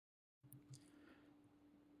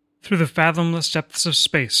Through the fathomless depths of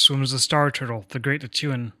space swims the star turtle, the Great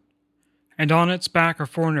Atuan. And on its back are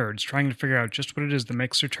four nerds trying to figure out just what it is that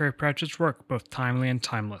makes Sir Terry Pratchett's work both timely and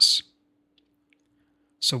timeless.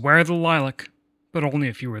 So wear the lilac, but only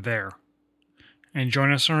if you were there. And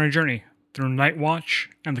join us on our journey through Night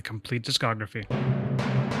Watch and the complete discography.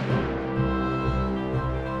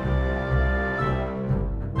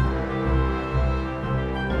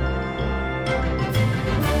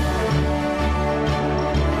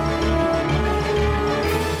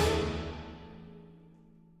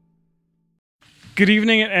 Good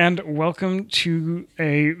evening and welcome to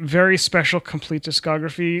a very special complete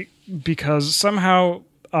discography because somehow,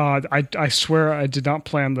 I swear I did not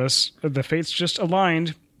plan this. The fates just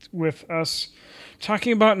aligned with us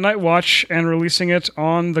talking about Night Watch and releasing it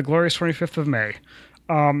on the glorious 25th of May.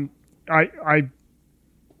 I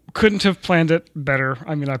couldn't have planned it better.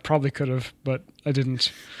 I mean, I probably could have, but I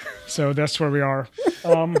didn't. So that's where we are.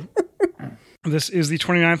 This is the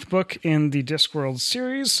 29th book in the Discworld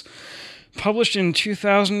series. Published in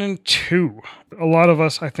 2002. A lot of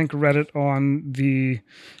us, I think, read it on the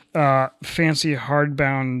fancy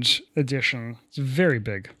hardbound edition. It's very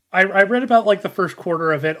big. I read about like the first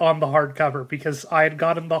quarter of it on the hardcover because I had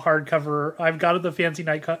gotten the hardcover. I've gotten the fancy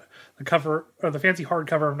cover or the fancy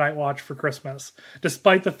hardcover of Night Watch for Christmas,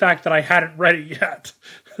 despite the fact that I hadn't read it yet.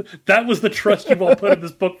 That was the trust you all put in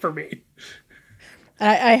this book for me.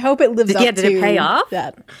 I hope it lives up to did it pay off?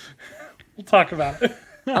 That. We'll talk about it.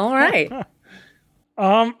 All right.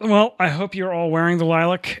 Well, I hope you're all wearing the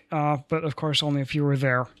lilac, but of course only if you were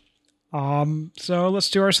there. So let's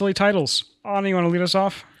do our silly titles. Anna, you want to lead us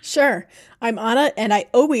off? Sure. I'm Anna, and I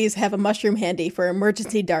always have a mushroom handy for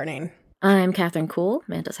emergency darning. I'm Catherine Cool,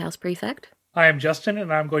 Mantis House Prefect. I am Justin,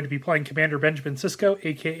 and I'm going to be playing Commander Benjamin Sisko,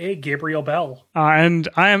 a.k.a. Gabriel Bell. And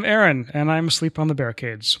I am Aaron, and I'm asleep on the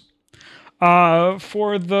barricades.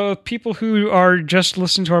 For the people who are just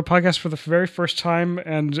listening to our podcast for the very first time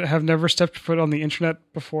and have never stepped foot on the internet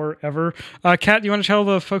before ever, Kat, do you want to tell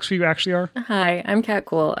the folks who you actually are? Hi, I'm Kat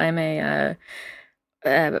Cool. I'm a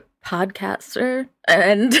podcaster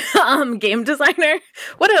and game designer.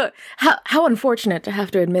 How unfortunate to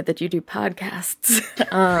have to admit that you do podcasts.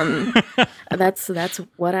 That's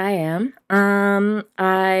what I am.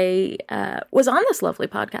 I was on this lovely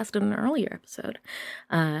podcast in an earlier episode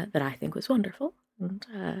that I think was wonderful,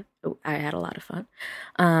 and I had a lot of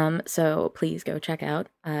fun. So please go check out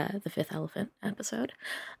the Fifth Elephant episode.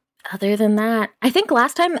 Other than that, I think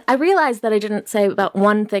last time I realized that I didn't say about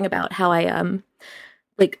one thing about how I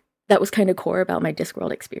that was kind of core about my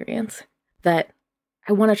Discworld experience that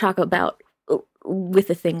I want to talk about with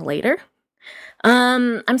the thing later.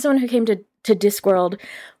 I'm someone who came to Discworld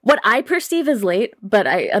what I perceive as late, but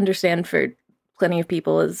I understand for plenty of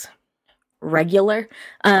people as regular,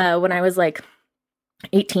 when I was like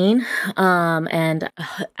 18, and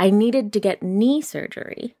I needed to get knee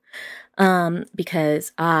surgery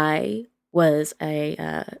because I was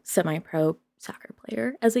a semi-pro soccer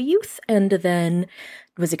player as a youth and then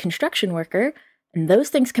was a construction worker, and those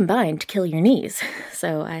things combined to kill your knees.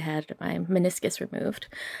 So I had my meniscus removed.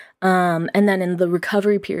 And then in the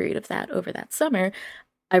recovery period of that, over that summer,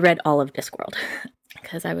 I read all of Discworld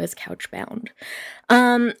because I was couch bound.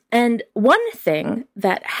 And one thing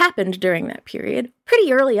that happened during that period,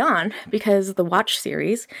 pretty early on, because the Watch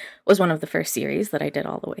series was one of the first series that I did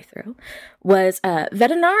all the way through, was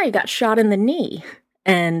Vetinari got shot in the knee.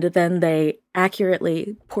 And then they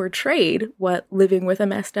accurately portrayed what living with a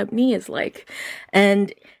messed up knee is like.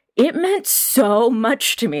 And it meant so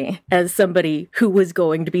much to me as somebody who was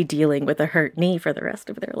going to be dealing with a hurt knee for the rest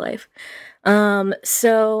of their life.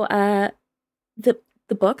 So the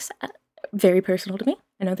books, very personal to me.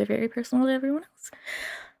 I know they're very personal to everyone else.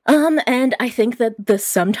 And I think that the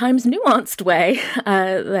sometimes nuanced way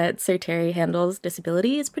that Sir Terry handles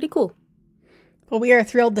disability is pretty cool. Well, we are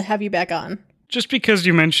thrilled to have you back on. Just because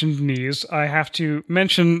you mentioned knees, I have to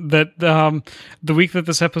mention that the week that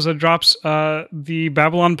this episode drops, the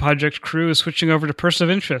Babylon Project crew is switching over to Person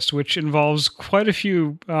of Interest, which involves quite a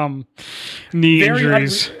few knee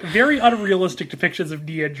injuries. Very unrealistic depictions of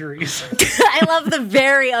knee injuries. I love the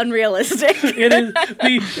very unrealistic. It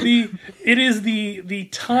is the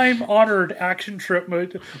time-honored action trip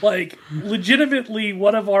mode. Like, legitimately,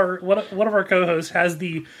 one of our co-hosts has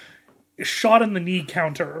the shot in the knee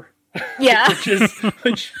counter. Yeah.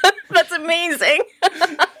 which That's amazing.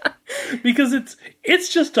 because it's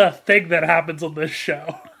just a thing that happens on this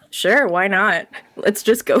show. Sure, why not? Let's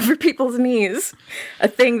just go for people's knees. A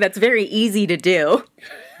thing that's very easy to do.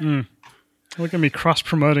 Look at me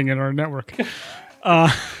cross-promoting in our network.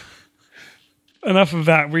 enough of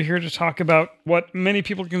that. We're here to talk about what many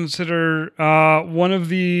people consider one of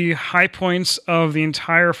the high points of the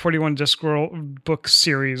entire 41 Discworld book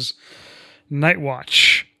series,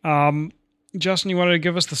 Nightwatch. Justin, you wanted to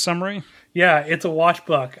give us the summary? Yeah, it's a watch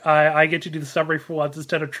book. I get to do the summary for once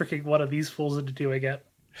instead of tricking one of these fools into doing it.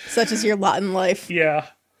 Such is your lot in life. Yeah.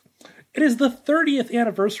 It is the 30th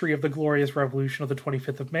anniversary of the glorious revolution of the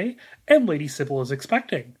 25th of May, and Lady Sybil is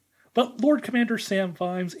expecting. But Lord Commander Sam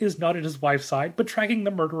Vimes is not at his wife's side, but tracking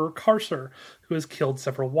the murderer Carcer, who has killed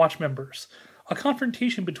several watch members. A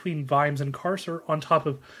confrontation between Vimes and Carcer on top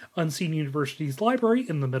of Unseen University's library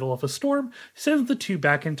in the middle of a storm sends the two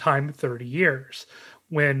back in time 30 years,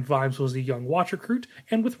 when Vimes was a young watch recruit,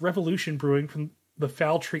 and with revolution brewing from the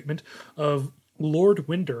foul treatment of Lord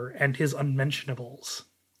Winder and his unmentionables.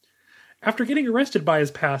 After getting arrested by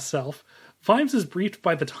his past self, Vimes is briefed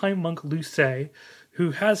by the time monk Lucé,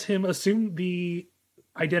 who has him assume the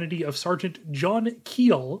identity of Sergeant John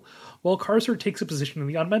Keel, while Carcer takes a position in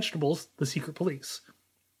the Unmentionables, the secret police.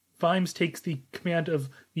 Vimes takes the command of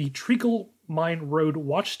the Treacle Mine Road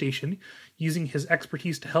Watch Station, using his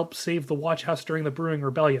expertise to help save the watch house during the Brewing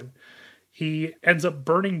Rebellion. He ends up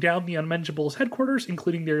burning down the Unmentionables' headquarters,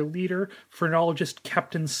 including their leader, phrenologist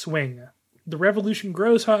Captain Swing. The revolution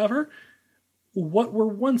grows, however. What were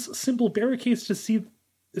once simple barricades to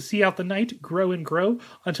see out the night grow and grow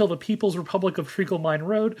until the People's Republic of Treacle Mine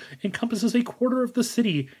Road encompasses a quarter of the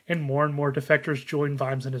city, and more defectors join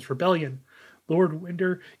Vimes in his rebellion. Lord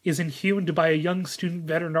Winder is inhumed by a young student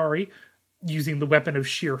veterinary using the weapon of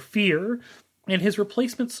sheer fear, and his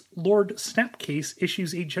replacement's Lord Snapcase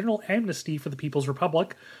issues a general amnesty for the People's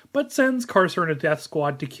Republic, but sends Carcer and a death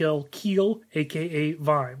squad to kill Keel, aka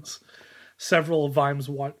Vimes. Several of Vimes'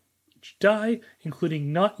 watch die,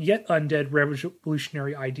 including not yet undead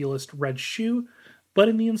revolutionary idealist Red Shoe, but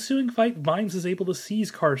in the ensuing fight, Vimes is able to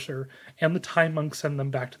seize Carcer, and the Time Monks send them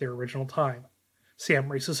back to their original time.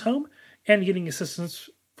 Sam races home, and getting assistance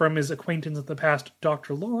from his acquaintance in the past,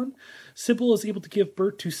 Dr. Lawn, Sybil is able to give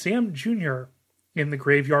birth to Sam Jr. In the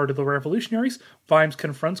graveyard of the revolutionaries, Vimes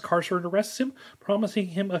confronts Carcer and arrests him, promising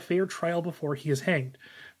him a fair trial before he is hanged.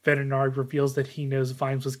 Veterinary reveals that he knows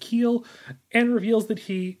Vimes was Keel, and reveals that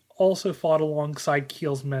he also fought alongside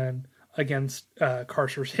Keel's men against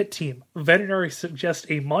Carcer's hit team. Veterinary suggests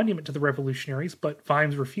a monument to the revolutionaries, but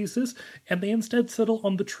Vimes refuses, and they instead settle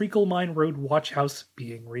on the Treacle Mine Road watch house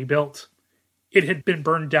being rebuilt. It had been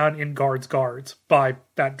burned down in guards by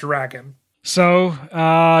that dragon. So,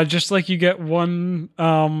 just like you get one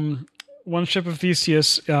ship of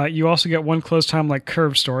Theseus, you also get one close time like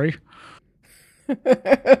Curve story,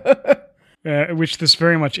 which this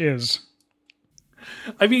very much is.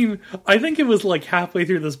 I mean, I think it was like halfway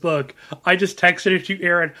through this book, I just texted it to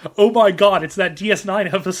Aaron, oh my god, it's that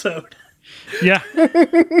DS9 episode. Yeah.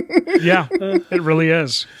 Yeah, it really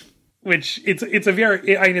is. Which, it's a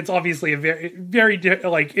very, I mean, it's obviously a very,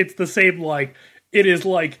 like, it's the same, like, it is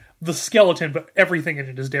like the skeleton, but everything in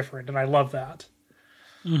it is different, and I love that.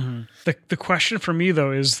 Mm-hmm. The question for me,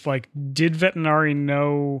 though, is, like, did Veterinari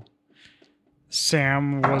know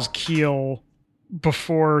Sam was Keel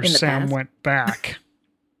before Sam past. went back?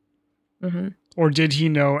 Mm-hmm. Or did he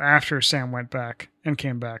know after Sam went back and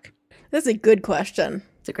came back? That's a good question.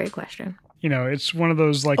 It's a great question. You know, it's one of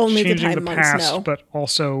those, like, Only the changing the Time Monks past, know. but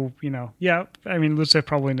also, you know, yeah, I mean, Luce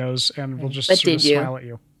probably knows and will just But sort of did you? smile at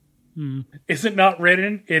you. Is it not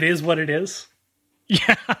written? It is what it is.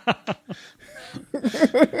 Yeah.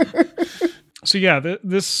 So yeah,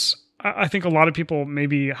 this, I think a lot of people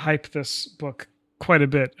maybe hype this book quite a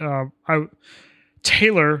bit.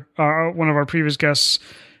 Taylor, one of our previous guests,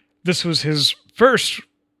 this was his first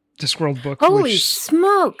Discworld book. Holy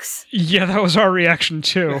smokes! Yeah, that was our reaction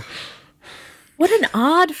too. What an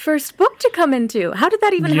odd first book to come into. How did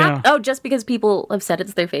that even happen? Oh, just because people have said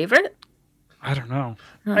it's their favorite? I don't know.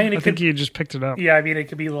 I mean, I think he just picked it up. Yeah, I mean, it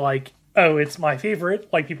could be like, oh, it's my favorite.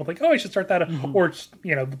 Like, people think, oh, I should start that. Or, it's,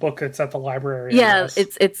 you know, the book that's at the library. Yeah,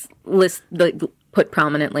 it's put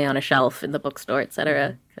prominently on a shelf in the bookstore,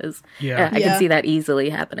 etc. Because I can see that easily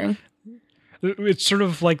happening. It's sort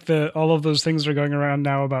of like all of those things that are going around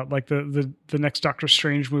now about like the next Doctor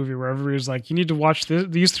Strange movie, where everybody's like, you need to watch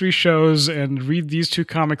these 3 shows and read these 2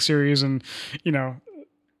 comic series, and you know,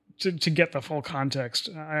 to get the full context.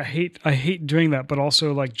 I hate doing that, but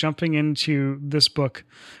also like jumping into this book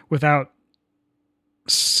without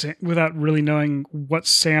really knowing what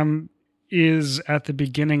Sam is at the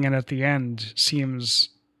beginning and at the end seems,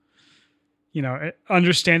 you know,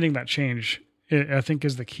 understanding that change, I think,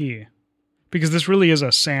 is the key. Because this really is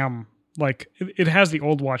a Sam, like, it has the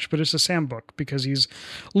old watch, but it's a Sam book because he's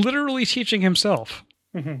literally teaching himself.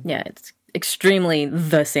 Yeah, it's extremely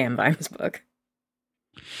the Sam Vimes book.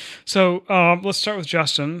 So let's start with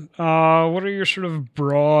Justin. What are your sort of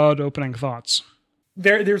broad opening thoughts?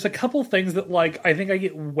 There's a couple things that like I think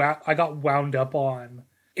I got wound up on.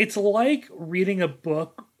 It's like reading a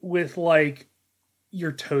book with like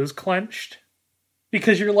your toes clenched,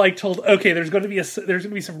 because you're like told, okay, there's going to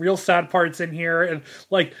be some real sad parts in here,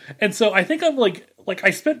 and so I think I'm like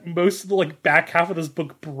I spent most of the like back half of this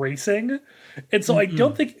book bracing, and so I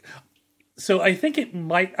don't think. So I think it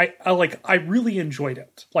might. I really enjoyed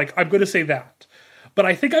it. Like, I'm going to say that, but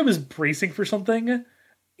I think I was bracing for something,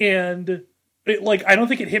 and I don't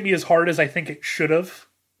think it hit me as hard as I think it should have.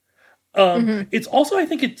 It's also, I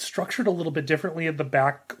think it's structured a little bit differently at the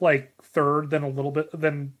back, like third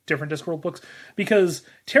than different Discworld books, because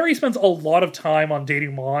Terry spends a lot of time on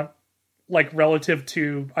denouement, like relative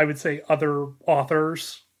to, I would say, other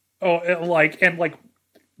authors.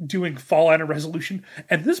 Doing fallout and resolution,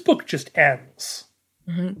 and this book just ends.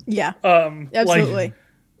 Yeah, absolutely.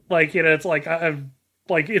 It's like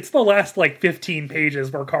it's the last like 15 pages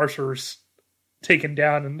where Carcer's taken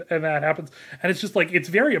down, and that happens, and it's just like it's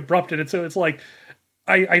very abrupt, and so it's like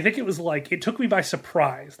I think it was like it took me by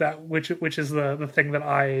surprise, that which is the thing that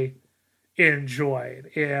I enjoyed,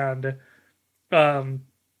 and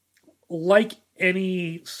like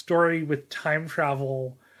any story with time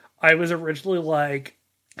travel, I was originally like,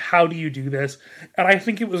 how do you do this? And I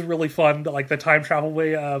think it was really fun that like the time travel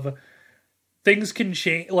way of things can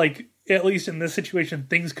change, like at least in this situation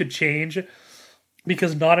things could change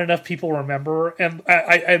because not enough people remember,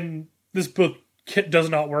 and this book does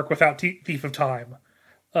not work without Thief of Time.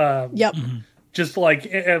 Just like,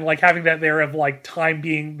 and like having that there of like time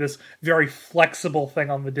being this very flexible thing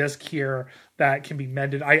on the disc here that can be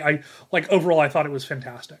mended. I like overall I thought it was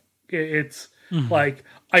fantastic. It's like,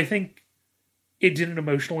 I think it didn't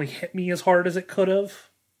emotionally hit me as hard as it could have,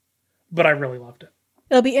 but I really loved it.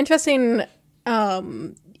 It'll be interesting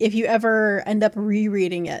if you ever end up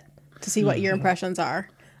rereading it to see what your impressions are.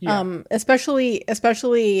 Yeah. Especially,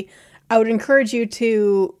 I would encourage you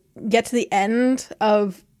to get to the end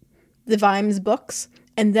of the Vimes books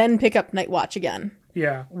and then pick up Night Watch again.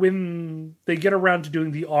 Yeah, when they get around to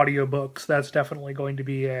doing the audiobooks, that's definitely going to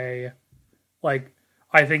be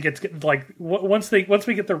I think it's like once we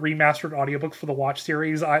get the remastered audiobooks for the Watch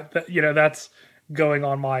series, that's going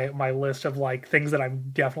on my list of like things that I'm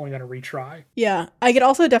definitely going to retry. Yeah, I could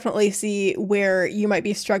also definitely see where you might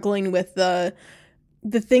be struggling with the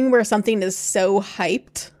thing where something is so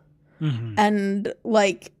hyped and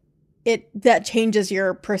like that changes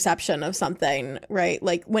your perception of something, right?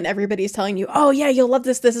 Like when everybody's telling you, "Oh yeah, you'll love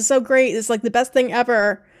this. This is so great. It's like the best thing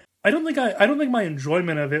ever." I don't think my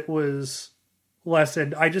enjoyment of it was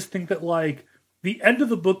lessened. I just think that like the end of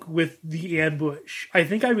the book with the ambush, I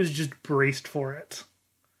think I was just braced for it.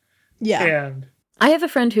 Yeah. And I have a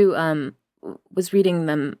friend who was reading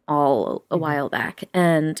them all a while back,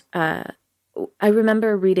 and I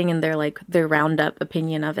remember reading in their roundup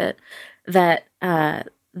opinion of it that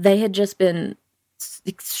they had just been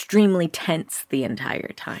extremely tense the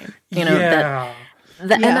entire time. You know, yeah.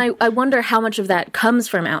 And I wonder how much of that comes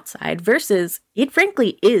from outside versus it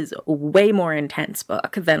frankly is a way more intense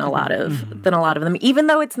book than a lot of them, even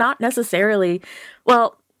though it's not necessarily,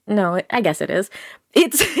 well, no, I guess it is.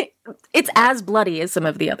 It's as bloody as some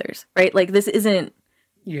of the others, right? Like this isn't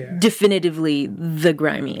definitively the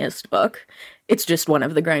grimiest book. It's just one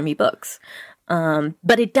of the grimy books.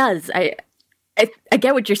 But it does. I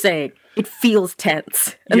get what you're saying. It feels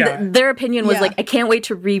tense. And their opinion was like, I can't wait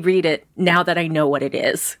to reread it now that I know what it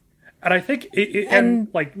is. And I think and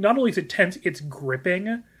like not only is it tense, it's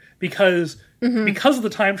gripping because of the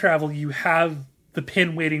time travel, you have the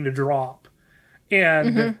pin waiting to drop.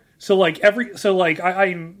 And so like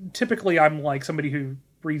I'm like somebody who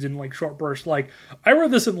reads in like short bursts. Like I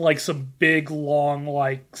read this in like some big long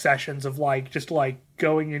like sessions of like just like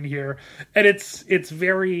going in here, and it's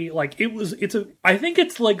very like I think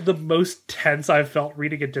it's like the most tense I've felt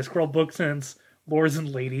reading a Discworld book since Lords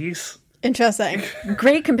and Ladies. Interesting.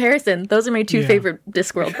 Great comparison. Those are my two favorite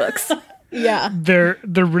Discworld books. Yeah. There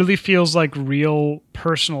really feels like real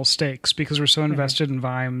personal stakes because we're so invested in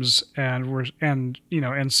Vimes and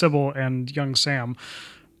Sybil and young Sam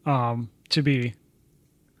to be.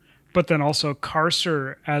 But then also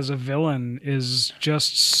Carcer as a villain is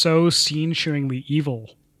just so scene-chewingly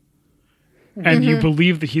evil. And you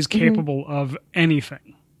believe that he's capable of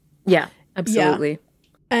anything. Yeah, absolutely. Yeah.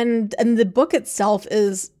 And the book itself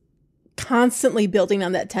is constantly building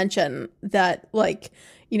on that tension that, like,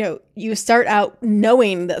 you know, you start out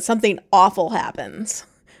knowing that something awful happens.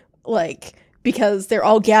 Like, because they're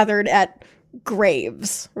all gathered at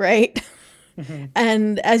graves, right?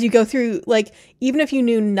 And as you go through, like, even if you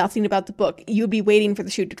knew nothing about the book, you would be waiting for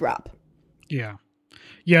the shoe to drop. Yeah.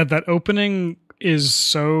 Yeah, that opening is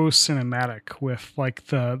so cinematic with like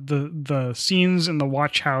the scenes in the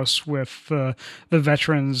watch house with the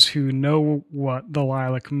veterans who know what the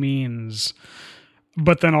lilac means,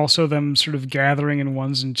 but then also them sort of gathering in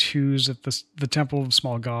ones and twos at the Temple of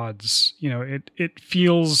Small Gods. You know, it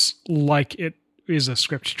feels like it is a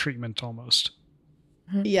script treatment almost.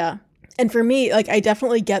 Yeah. And for me, like, I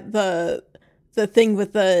definitely get the thing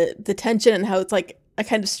with the tension and how it's like a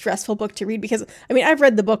kind of stressful book to read, because I mean, I've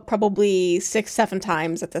read the book probably 6-7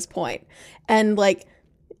 times at this point, and like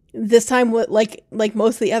this time, what like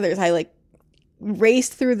most of the others, I like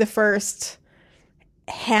raced through the first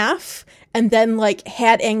half and then like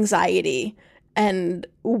had anxiety and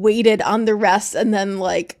waited on the rest, and then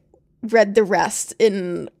like read the rest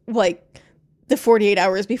in like the 48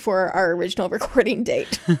 hours before our original recording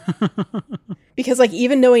date. Because like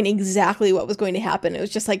even knowing exactly what was going to happen, it was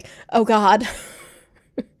just like, oh God.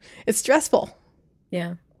 It's stressful.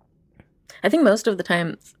 Yeah. I think most of the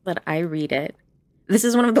times that I read it, this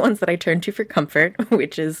is one of the ones that I turn to for comfort,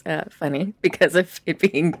 which is funny because of it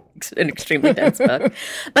being an extremely dense book.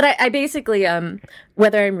 But I basically,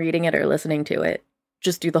 whether I'm reading it or listening to it,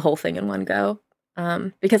 just do the whole thing in one go.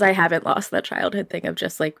 Because I haven't lost that childhood thing of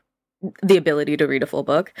just like the ability to read a full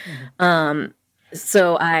book. But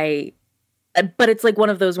it's like one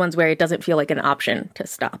of those ones where it doesn't feel like an option to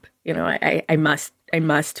stop. You know, I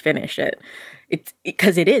must finish it. It's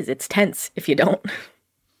because it's tense if you don't.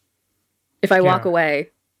 If I walk away,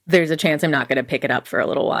 there's a chance I'm not going to pick it up for a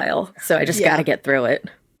little while. So I just got to get through it.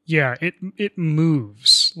 Yeah, it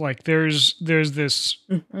moves. Like there's this,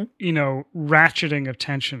 you know, ratcheting of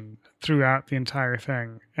tension throughout the entire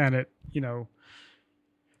thing. And it, you know,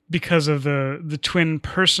 because of the twin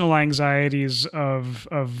personal anxieties of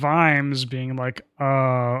Vimes being like,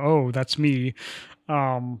 oh, that's me.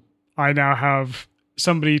 I now have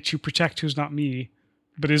somebody to protect who's not me,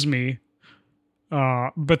 but is me.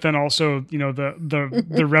 But then also, you know,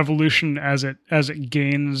 the revolution as it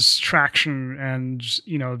gains traction, and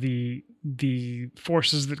you know the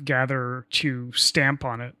forces that gather to stamp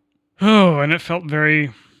on it. Oh, and it felt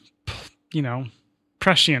very, you know,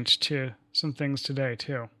 prescient to some things today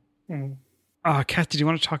too. Kat, did you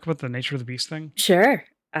want to talk about the Nature of the Beast thing? Sure,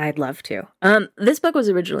 I'd love to. This book was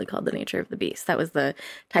originally called The Nature of the Beast. That was the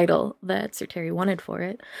title that Sir Terry wanted for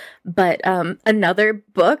it. But another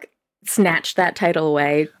book snatched that title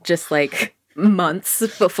away just like months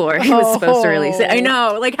before he was supposed to release it. I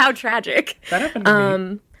know, like how tragic. That happened to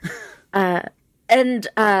me.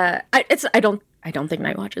 I don't think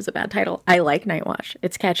Night Watch is a bad title. I like Night Watch.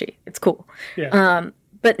 It's catchy. It's cool. Yeah.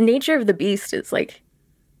 But Nature of the Beast is like,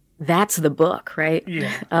 that's the book, right?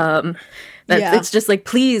 Yeah. It's just like,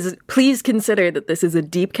 please consider that this is a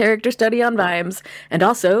deep character study on Vimes, and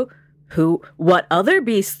also what other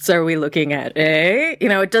beasts are we looking at? You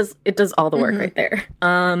know, it does all the work right there.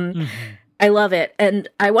 I love it. And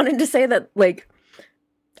I wanted to say that, like,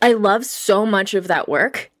 I love so much of that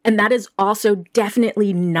work, and that is also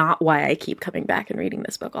definitely not why I keep coming back and reading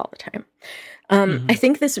this book all the time. I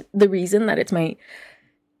think the reason that it's my,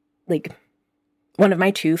 like, one of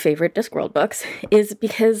my 2 favorite Discworld books is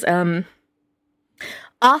because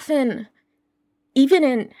often, even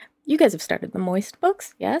in, you guys have started the Moist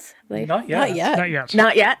books, yes? Not yet. Not yet.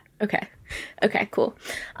 Not yet? Okay, cool.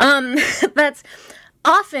 That's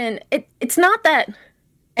often, it's not that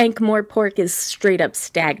Ankh-Morpork is straight up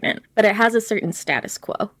stagnant, but it has a certain status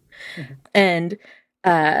quo. And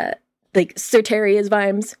like Sir Terry is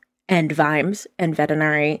Vimes and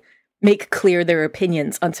Vetinari make clear their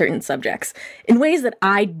opinions on certain subjects in ways that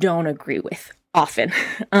I don't agree with often.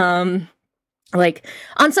 Like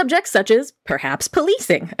on subjects such as perhaps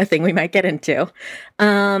policing, a thing we might get into.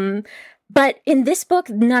 But in this book,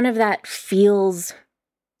 none of that feels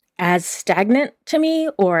as stagnant to me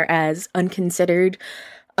or as unconsidered.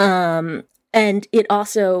 And it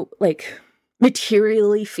also, like,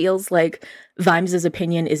 materially feels like Vimes'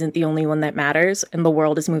 opinion isn't the only one that matters, and the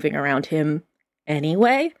world is moving around him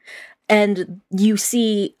anyway. And you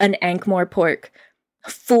see an Ankh-Morpork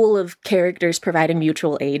full of characters providing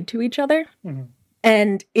mutual aid to each other.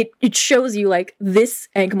 And it shows you, like, this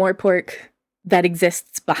Ankh-Morpork that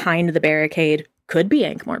exists behind the barricade could be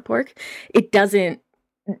Ankh-Morpork. It doesn't...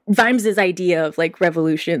 Vimes' idea of, like,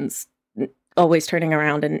 revolutions always turning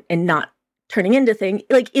around and not turning into thing,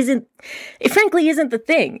 like, frankly isn't the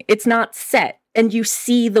thing. It's not set. And you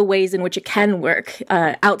see the ways in which it can work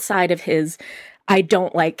outside of his I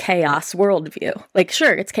don't like chaos worldview. Like,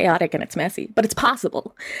 sure, it's chaotic and it's messy, but it's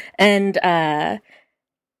possible. And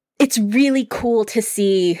it's really cool to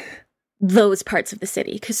see those parts of the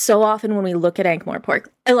city. Because so often when we look at Ankh-Morpork,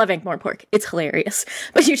 I love Ankh-Morpork, it's hilarious,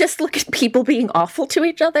 but you just look at people being awful to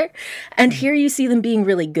each other, and here you see them being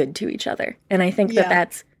really good to each other. And I think that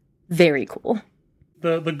that's very cool.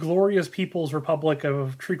 The glorious People's Republic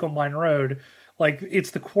of Treacle Mine Road, like,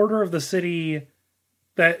 it's the quarter of the city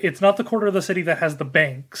that, it's not the quarter of the city that has the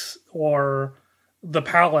banks or the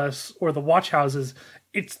palace or the watch houses.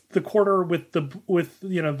 It's the quarter with the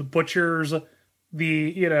butchers,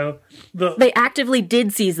 they actively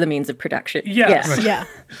did seize the means of production. Yes.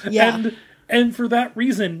 Yeah. And for that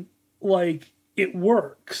reason, like, it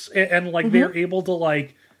works. And like, they're able to,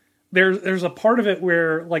 like, there's a part of it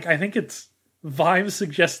where, like, I think it's Vimes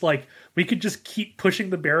suggests, like, we could just keep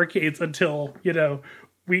pushing the barricades until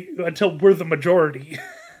we're the majority.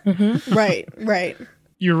 Right.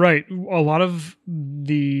 You're right. A lot of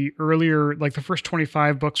the earlier, like the first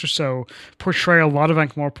 25 books or so, portray a lot of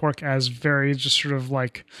Ankh-Morpork as very just sort of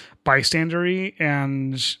like bystandery,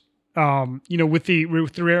 and with the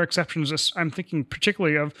rare exceptions, I'm thinking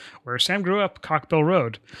particularly of Where Sam Grew Up, Cockbill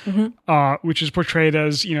Road, which is portrayed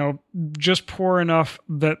as just poor enough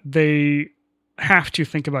that they have to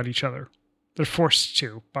think about each other. They're forced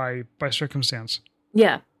to by circumstance.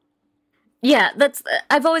 Yeah,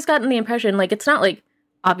 I've always gotten the impression, like, it's not like,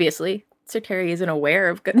 obviously, Sir Terry isn't aware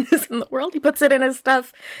of goodness in the world. He puts it in his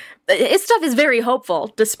stuff. His stuff is very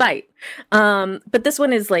hopeful, despite. But this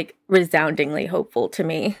one is, like, resoundingly hopeful to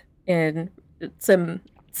me in some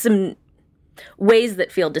ways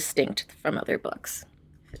that feel distinct from other books,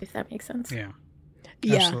 if that makes sense. Yeah.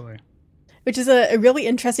 Absolutely. Which is a really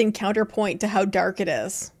interesting counterpoint to how dark it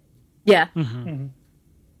is. Yeah.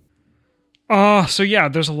 So yeah,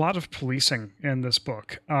 there's a lot of policing in this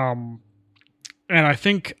book. And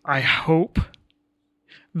I hope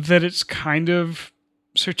that it's kind of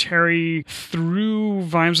Sir Terry, through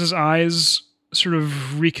Vimes's eyes, sort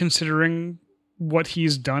of reconsidering what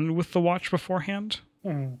he's done with the watch beforehand.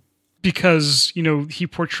 Because, he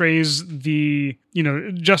portrays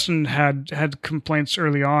Justin had complaints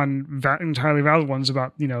early on, entirely valid ones,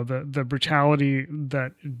 about, the brutality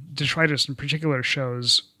that Detritus in particular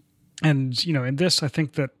shows. And, in this, I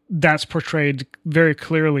think that's portrayed very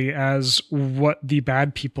clearly as what the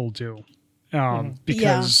bad people do.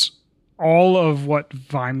 Because all of what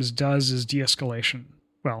Vimes does is de-escalation.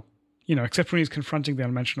 Well, except when he's confronting the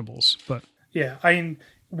unmentionables. But yeah, I mean,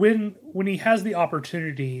 when he has the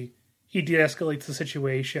opportunity, he de-escalates the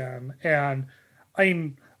situation. And I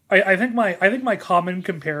mean, I think my common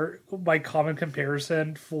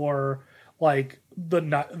comparison for, like, the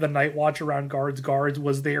Night Watch around guards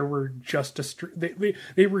was they were just a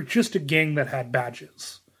gang that had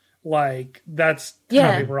badges. Like, that's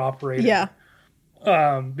how they were operating. Yeah.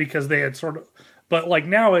 Because they had sort of, but like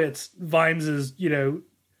now it's Vimes is, to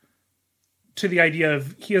the idea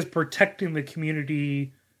of he is protecting the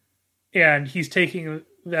community and he's taking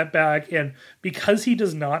that back. And because he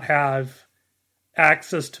does not have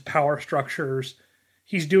access to power structures,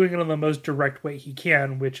 he's doing it in the most direct way he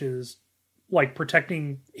can, which is, like,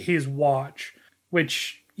 protecting his watch,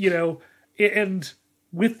 which, and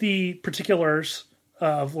with the particulars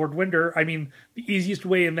of Lord Winder, I mean, the easiest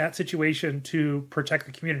way in that situation to protect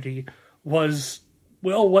the community was,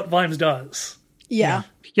 well, what Vimes does. Yeah.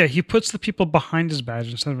 Yeah, he puts the people behind his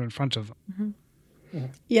badge instead of in front of them.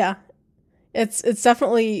 Yeah. It's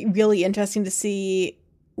definitely really interesting to see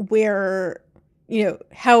where,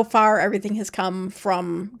 how far everything has come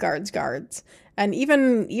from guards. And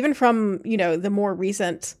even from, the more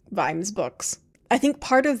recent Vimes books. I think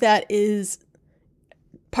part of that is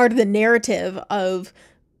part of the narrative of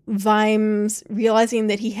Vimes realizing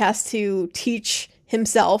that he has to teach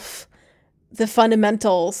himself the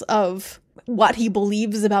fundamentals of what he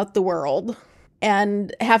believes about the world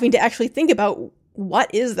and having to actually think about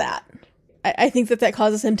what is that. I think that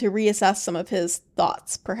causes him to reassess some of his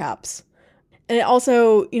thoughts, perhaps. And it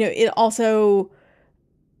also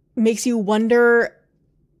makes you wonder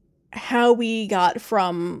how we got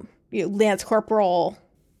from Lance Corporal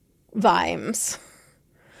Vimes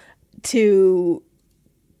to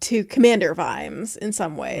Commander Vimes in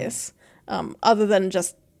some ways, other than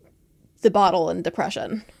just the bottle and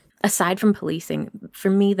depression. Aside from policing, for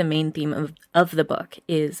me, the main theme of the book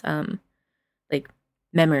is like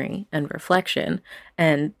memory and reflection.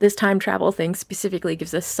 And this time travel thing specifically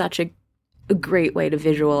gives us such a great way to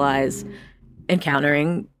visualize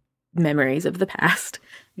encountering memories of the past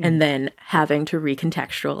and then having to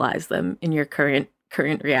recontextualize them in your current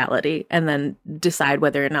reality and then decide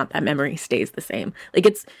whether or not that memory stays the same. Like,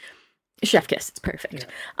 it's chef kiss. It's perfect.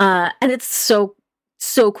 Yeah. And it's so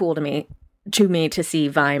cool to me to see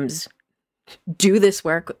Vimes do this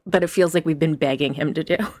work that it feels like we've been begging him to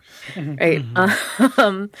do. Right?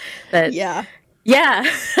 That yeah.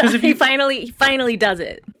 He finally does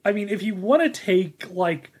it. I mean, if you want to take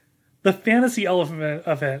like the fantasy element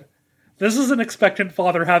of it, this is an expectant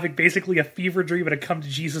father having basically a fever dream and a come to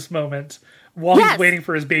Jesus moment while he's waiting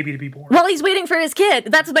for his baby to be born. While he's waiting for his kid.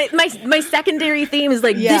 That's my secondary theme is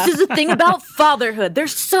like, this is a thing about fatherhood.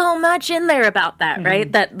 There's so much in there about that,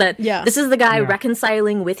 right? That this is the guy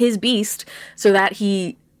reconciling with his beast so that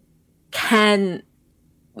he can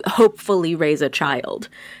hopefully raise a child.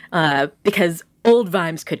 Because old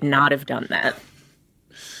Vimes could not have done that.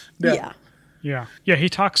 Yeah, he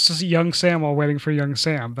talks to young Sam while waiting for young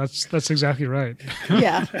Sam. That's exactly right.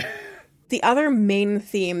 Yeah. The other main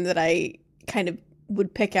theme that I kind of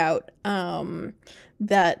would pick out,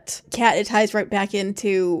 that it ties right back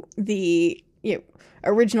into the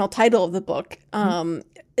original title of the book,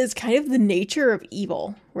 is kind of the nature of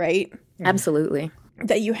evil, right? Absolutely.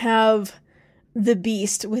 That you have the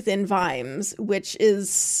beast within Vimes, which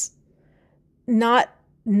is not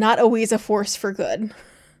always a force for good.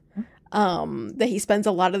 That he spends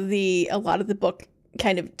a lot of the book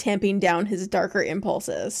kind of tamping down his darker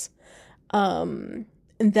impulses. And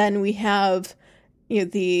then we have,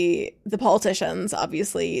 the politicians,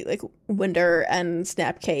 obviously, like Winder and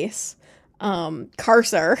Snapcase,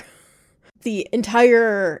 Carcer, the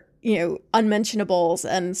entire, unmentionables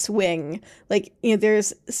and Swing. Like,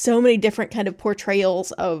 there's so many different kind of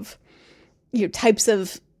portrayals of, types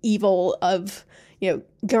of evil, of,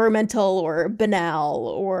 governmental or banal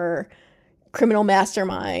or criminal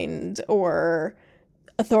mastermind or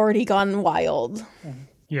authority gone wild.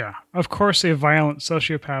 Yeah. Of course, a violent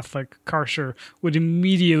sociopath like Carcer would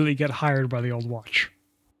immediately get hired by the Old Watch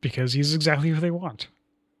because he's exactly who they want.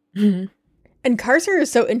 Mm-hmm. And Carcer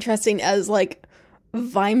is so interesting as like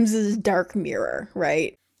Vimes's dark mirror,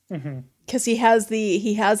 right? Because he has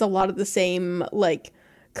a lot of the same like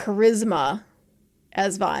charisma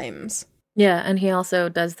as Vimes. Yeah, and he also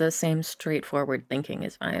does the same straightforward thinking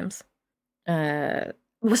as Vimes.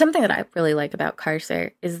 Something that I really like about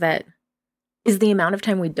Carcer is the amount of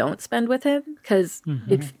time we don't spend with him, because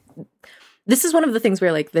this is one of the things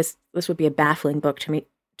where like this would be a baffling book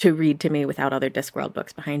to read to me without other Discworld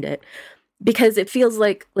books behind it, because it feels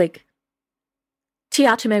like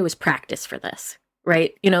Tiatume was practice for this,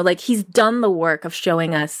 right? Like he's done the work of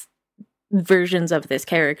showing us versions of this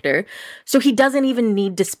character, so he doesn't even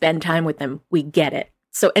need to spend time with them. We get it.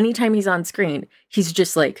 So anytime he's on screen, he's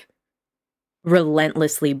just like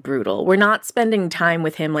relentlessly brutal. We're not spending time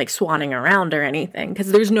with him like swanning around or anything,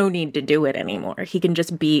 because there's no need to do it anymore. He can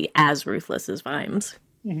just be as ruthless as Vimes.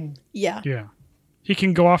 Yeah He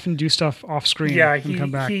can go off and do stuff off screen and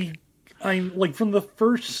come back. I'm like, from the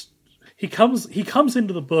first he comes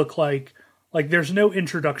into the book like there's no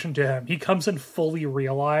introduction to him. He comes in fully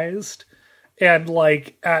realized and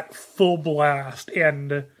like at full blast,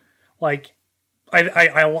 and like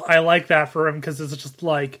I like that for him, because it's just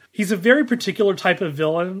like he's a very particular type of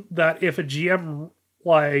villain that if a GM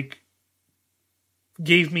like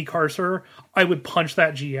gave me Carcer, I would punch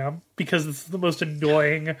that GM, because it's the most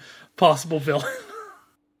annoying possible villain.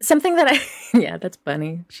 Something that yeah, that's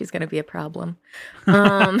funny. She's going to be a problem.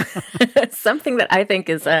 Something that I think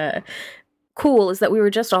is cool is that we were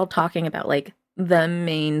just all talking about like the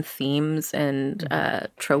main themes and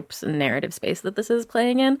tropes and narrative space that this is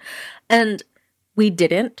playing in, and we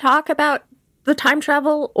didn't talk about the time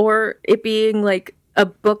travel or it being like a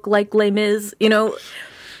book like Les Mis,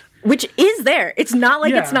 which is there. It's not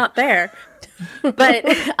like it's not there. But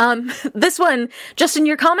this one, Justin,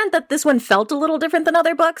 your comment that this one felt a little different than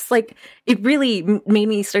other books, like it really made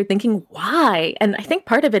me start thinking why. And I think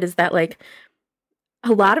part of it is that like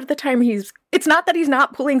a lot of the time it's not that he's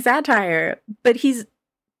not pulling satire, but he's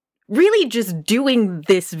really just doing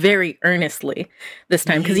this very earnestly this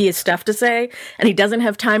time, because he has stuff to say and he doesn't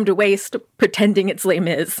have time to waste pretending it's Les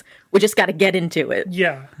Mis. We just got to get into it.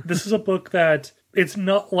 Yeah, this is a book that it's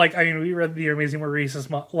not like, I mean, we read The Amazing Maurice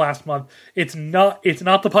last month. It's not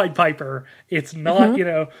the Pied Piper. It's not,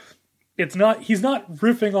 it's not, he's not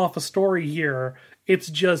riffing off a story here. It's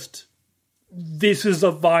just, this is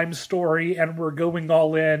a Vimes story and we're going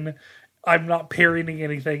all in. I'm not parodying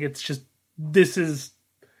anything. It's just, this is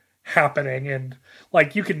happening, and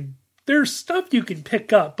like there's stuff you can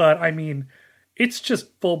pick up, but I mean, it's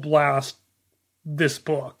just full blast this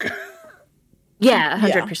book. Yeah,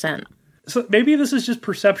 100%. So maybe this is just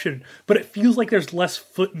perception, but it feels like there's less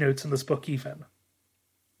footnotes in this book even.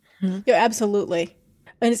 Yeah, absolutely.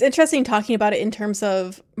 And it's interesting talking about it in terms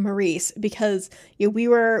of Maurice, because we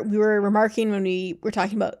were remarking when we were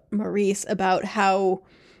talking about Maurice about how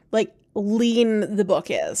like lean the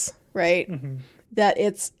book is, right? That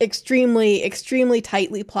it's extremely, extremely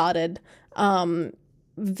tightly plotted,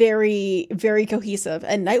 very, very cohesive.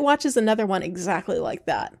 And Night Watch is another one exactly like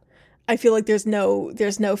that. I feel like there's no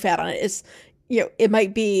fat on it. It's, it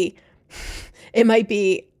might be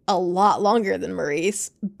a lot longer than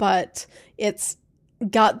Maurice, but it's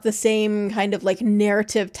got the same kind of like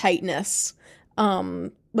narrative tightness.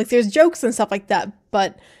 Like there's jokes and stuff like that,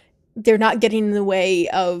 but they're not getting in the way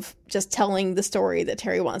of just telling the story that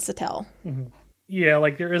Terry wants to tell. Yeah,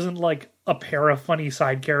 like there isn't like a pair of funny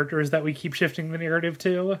side characters that we keep shifting the narrative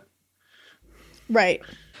to. Right.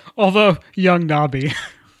 Although young Nobby.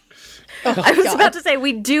 I was about to say,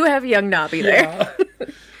 we do have young Nobby there.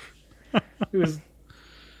 Yeah. It was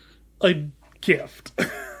a gift.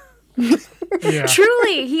 Yeah.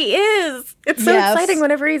 Truly, he is. It's so exciting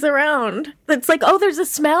whenever he's around. It's like, oh, there's a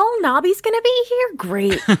smell? Nobby's gonna be here?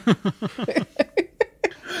 Great.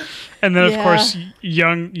 And then, of course,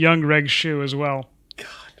 young Reg Shu as well.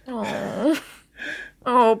 Oh,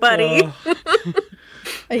 buddy.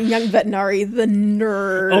 A young veterinary, the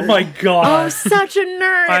nerd. Oh my god. Oh, such a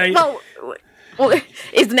nerd. Well,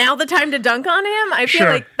 is now the time to dunk on him? I feel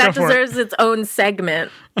like that deserves its own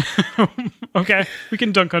segment. Okay, we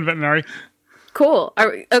can dunk on veterinary. Cool.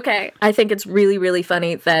 Okay. I think it's really, really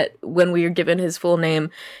funny that when we are given his full name,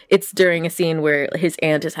 it's during a scene where his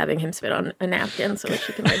aunt is having him spit on a napkin so that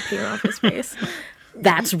she can wipe pee off his face.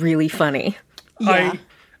 That's really funny. Yeah.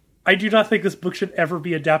 I do not think this book should ever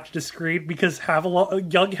be adapted to screen because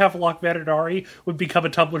young Havelock Veterinary would become a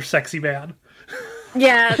Tumblr sexy man.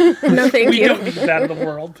 Yeah, no thank We you. don't need that in the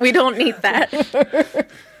world. We don't need that.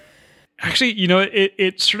 Actually,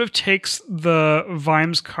 it sort of takes the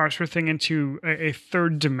Vimes Carcer thing into a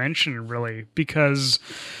third dimension, really, because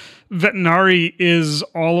Veterinary is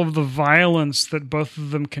all of the violence that both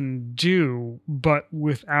of them can do, but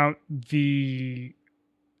without the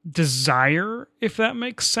desire, if that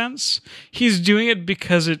makes sense. He's doing it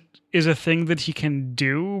because it is a thing that he can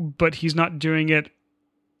do, but he's not doing it,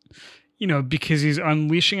 because he's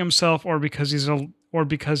unleashing himself or because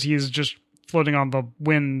he's just floating on the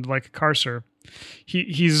wind like a Carcer.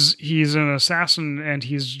 He's an assassin and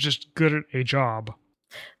he's just good at a job.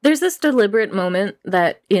 There's this deliberate moment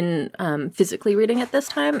that in physically reading it this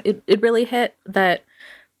time, it really hit that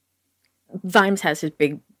Vimes has his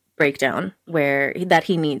big breakdown where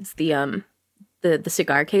he needs the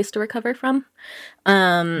cigar case to recover from.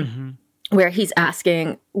 Where he's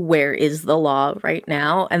asking, where is the law right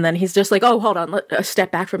now? And then he's just like, oh, hold on, let's step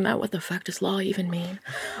back from that. What the fuck does law even mean?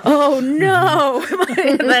 Oh, no.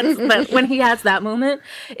 That's when he has that moment,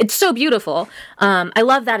 it's so beautiful. I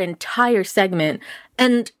love that entire segment.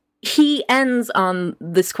 And he ends on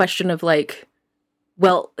this question of like,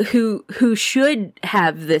 well, who should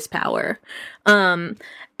have this power? I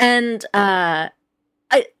like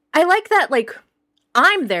that, like,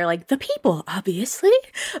 I'm there, like, the people, obviously.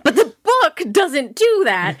 But the book doesn't do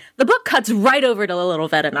that. The book cuts right over to the little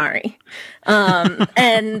veterinary.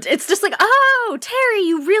 And it's just like, oh, Terry,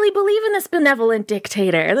 you really believe in this benevolent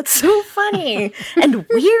dictator. That's so funny and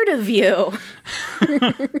weird of you.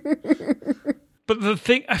 But I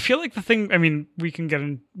mean, we can get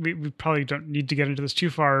in, we probably don't need to get into this too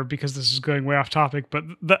far because this is going way off topic, but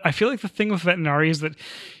I feel like the thing with Veterinary is that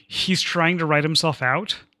he's trying to write himself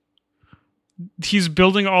out. He's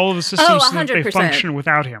building all of the systems so that they function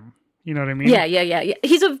without him. You know what I mean? Yeah.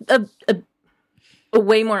 He's a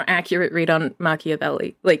way more accurate read on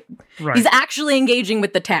Machiavelli. Like, he's actually engaging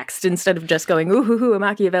with the text instead of just going, ooh, a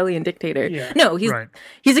Machiavellian dictator. Yeah. No,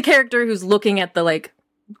 he's a character who's looking at the, like,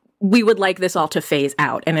 we would like this all to phase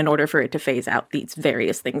out, and in order for it to phase out, these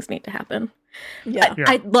various things need to happen. Yeah.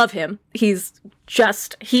 I love him. He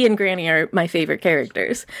and Granny are my favorite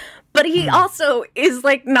characters. But he also is,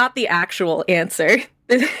 like, not the actual answer.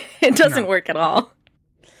 It doesn't work at all.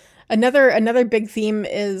 Another big theme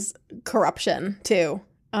is corruption too.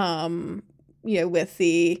 With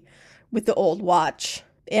the old watch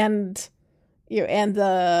and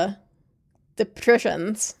the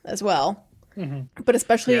patricians as well. Mm-hmm. But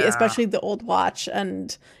especially the old watch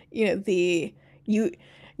and you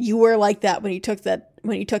were like that when you took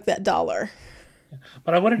that dollar.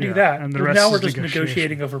 But I want to do that. And now we're just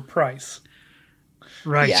negotiating over price.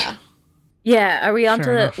 Right. Yeah. Yeah, are we on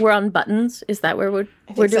we're on buttons? Is that where we're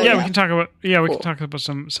doing? Yeah, we can talk about we can talk about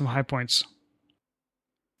some high points.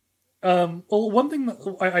 Well, one thing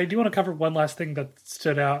that I do want to cover, one last thing that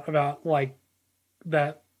stood out about like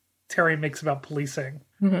that Terry makes about policing,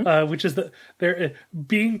 which is that there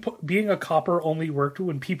being a copper only worked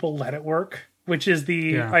when people let it work, which is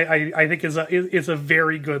I think is a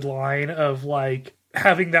very good line of like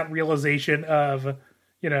having that realization of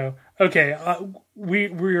okay,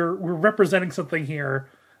 we're representing something here,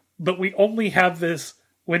 but we only have this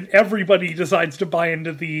when everybody decides to buy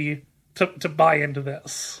into to buy into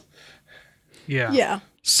this. Yeah. Yeah.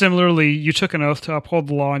 Similarly, you took an oath to uphold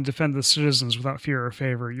the law and defend the citizens without fear or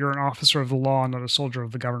favor. You're an officer of the law, not a soldier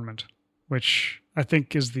of the government, which I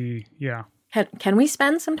think is Can we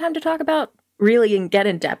spend some time to talk about really and get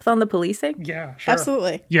in depth on the policing? Yeah, sure.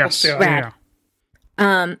 Absolutely. Yes. Let's do it.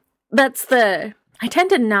 Yeah. I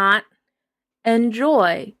tend to not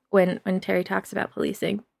enjoy when Terry talks about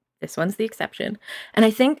policing. This one's the exception. And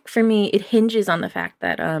I think for me, it hinges on the fact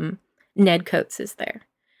that Ned Coates is there.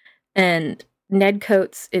 And Ned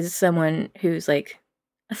Coates is someone who's like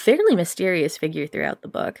a fairly mysterious figure throughout the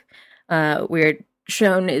book. We're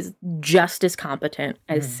shown is just as competent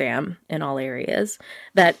as Sam in all areas.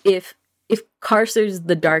 That if Carcer's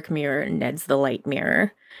the dark mirror, Ned's the light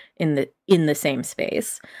mirror in the same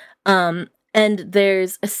space. And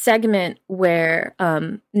there's a segment where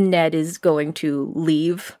Ned is going to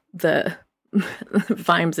leave the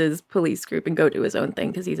Vimes's police group and go do his own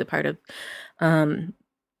thing because he's a part of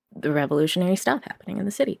the revolutionary stuff happening in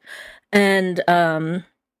the city. And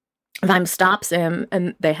Vimes stops him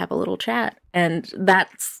and they have a little chat. And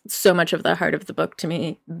that's so much of the heart of the book to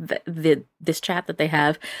me, this chat that they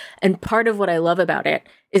have. And part of what I love about it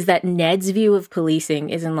is that Ned's view of policing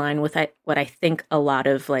is in line with what I think a lot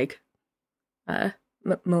of like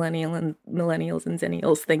millennials and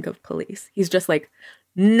zennials think of police. He's just like,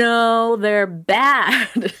 no, they're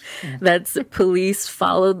bad. That's police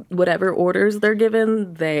follow whatever orders they're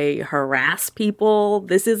given. They harass people.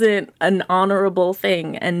 This isn't an honorable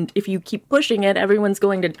thing. And if you keep pushing it, everyone's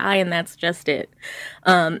going to die, and that's just it.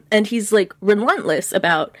 And he's like relentless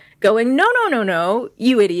about going, no,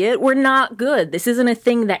 you idiot. We're not good. This isn't a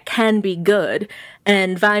thing that can be good.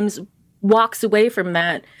 And Vimes walks away from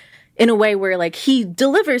that in a way where like he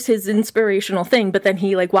delivers his inspirational thing, but then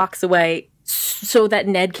he like walks away so that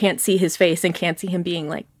Ned can't see his face and can't see him being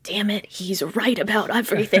like, damn it, he's right about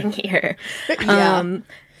everything here. Yeah. And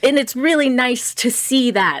it's really nice to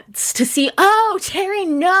see oh, Terry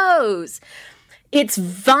knows. It's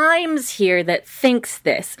Vimes here that thinks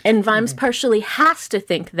this, and Vimes partially has to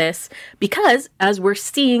think this because, as we're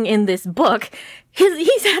seeing in this book,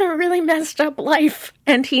 he's had a really messed up life,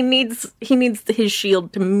 and he needs his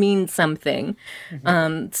shield to mean something.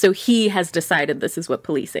 So he has decided this is what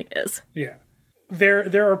policing is. Yeah.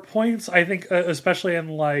 There are points, I think, especially in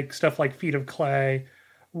like stuff like Feet of Clay,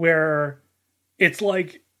 where it's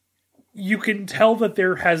like you can tell that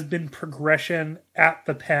there has been progression at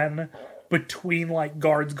the pen between like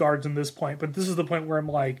guards in this point, but this is the point where I'm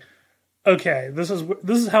like, okay, this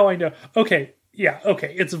is how I know. Okay,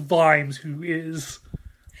 it's Vimes who is.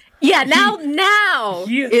 Yeah, now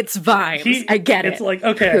it's Vimes. I get it. It's like,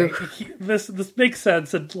 okay, this makes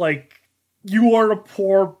sense. And like, you are a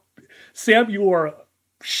poor Sam. You are a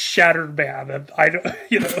shattered man, and I don't.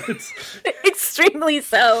 It's extremely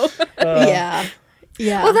so. Yeah.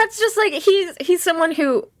 Well, that's just like he's someone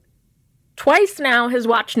who twice now has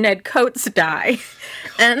watched Ned Coates die,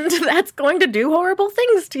 and that's going to do horrible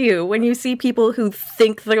things to you when you see people who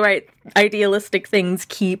think the right idealistic things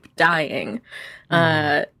keep dying.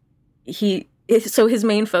 So his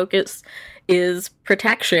main focus is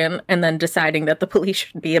protection, and then deciding that the police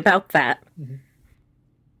should be about that,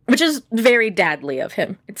 which is very dadly of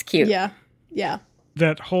him. It's cute. Yeah.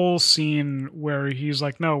 That whole scene where he's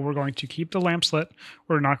like, no, we're going to keep the lamps lit.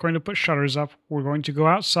 We're not going to put shutters up. We're going to go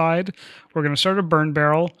outside. We're going to start a burn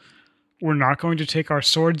barrel. We're not going to take our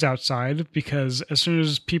swords outside because as soon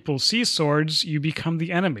as people see swords, you become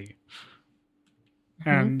the enemy.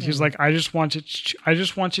 And he's like, I just want it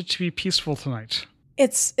to be peaceful tonight.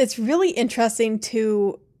 It's really interesting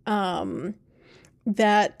to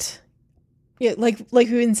that. Yeah, like we've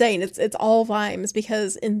been saying, it's all Vimes,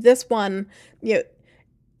 because in this one,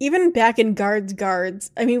 even back in Guards,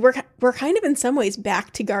 I mean, we're kind of in some ways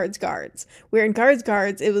back to Guards. Where in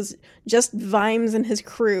Guards, it was just Vimes and his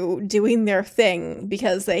crew doing their thing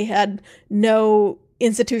because they had no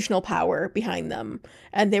institutional power behind them,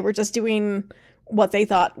 and they were just doing what they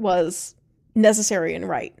thought was necessary and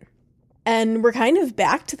right. And we're kind of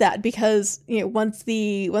back to that because once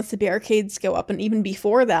the barricades go up, and even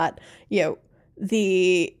before that,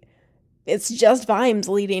 it's just Vimes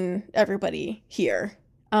leading everybody here.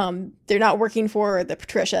 They're not working for the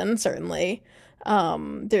patrician, certainly.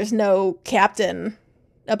 There's no captain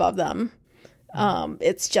above them.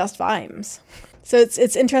 It's just Vimes. So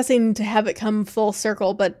it's interesting to have it come full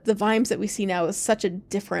circle, but the Vimes that we see now is such a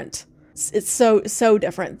different. It's so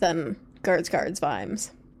different than Guards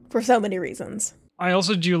Vimes for so many reasons. I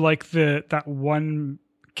also do like that one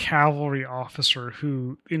cavalry officer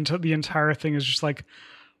who into the entire thing is just like,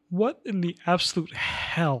 what in the absolute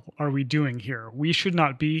hell are we doing here? We should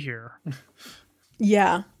not be here.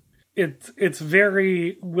 Yeah. It's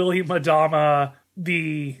very William Adama.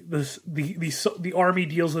 The army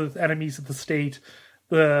deals with enemies of the state.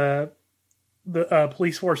 The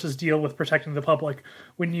police forces deal with protecting the public.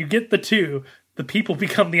 When you get the two, the people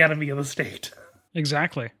become the enemy of the state.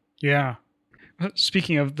 Exactly. Yeah.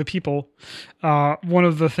 Speaking of the people, one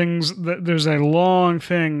of the things that there's a long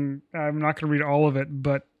thing. I'm not going to read all of it,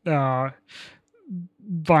 but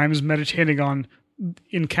Vimes meditating on,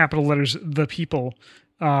 in capital letters, the people.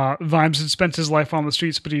 Vimes had spent his life on the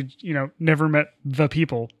streets, but he, never met the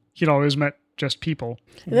people. He'd always met just people.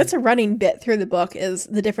 And that's a running bit through the book, is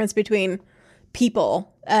the difference between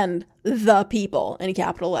people and the people in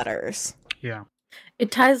capital letters. Yeah.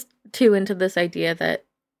 It ties too into this idea that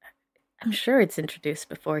I'm sure it's introduced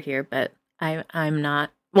before here, but I'm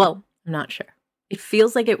not sure. It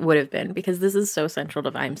feels like it would have been, because this is so central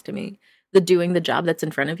to Vimes to me. The doing the job that's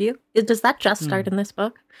in front of you. Does that just start in this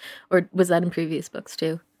book? Or was that in previous books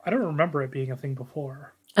too? I don't remember it being a thing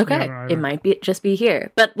before. Okay. It might just be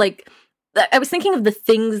here. But I was thinking of the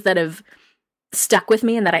things that have stuck with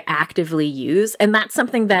me and that I actively use. And that's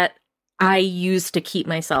something that I use to keep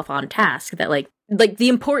myself on task. That like the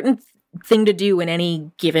important thing to do in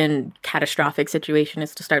any given catastrophic situation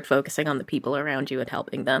is to start focusing on the people around you and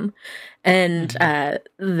helping them. And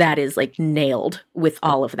that is nailed with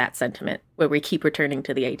all of that sentiment, where we keep returning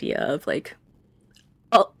to the idea of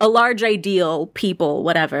a large ideal, people,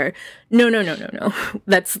 whatever. No.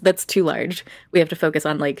 That's too large. We have to focus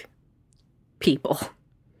on people.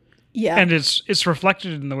 Yeah. And it's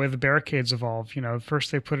reflected in the way the barricades evolve.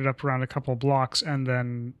 First they put it up around a couple of blocks, and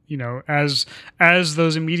then, as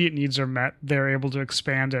those immediate needs are met, they're able to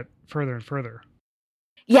expand it further and further.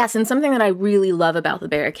 Yes, and something that I really love about the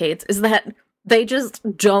barricades is that they just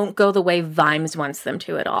don't go the way Vimes wants them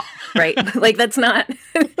to at all, right? That's not...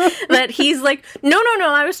 that he's no,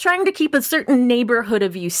 I was trying to keep a certain neighborhood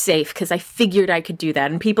of you safe because I figured I could do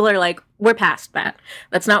that. And people are like, we're past that.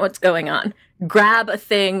 That's not what's going on. Grab a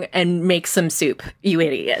thing and make some soup, you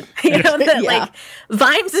idiot. Yeah.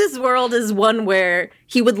 Vimes' world is one where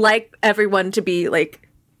he would like everyone to be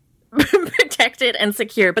protected and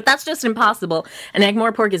secure, but that's just impossible. And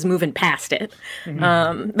Agmorpork is moving past it.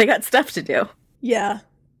 Mm-hmm. They got stuff to do. Yeah.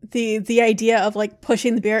 The idea of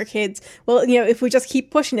pushing the barricades. Well, if we just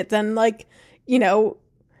keep pushing it, then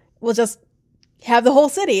we'll just have the whole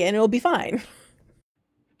city and it'll be fine.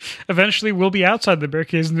 Eventually we'll be outside the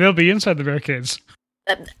barricades and they'll be inside the barricades.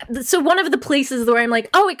 So one of the places where I'm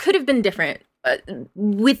it could have been different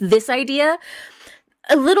with this idea,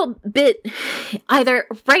 a little bit, either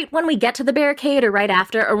right when we get to the barricade or right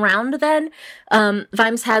after, around then,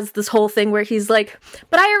 Vimes has this whole thing where he's like,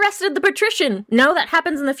 but I arrested the patrician. No, that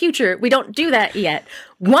happens in the future. We don't do that yet.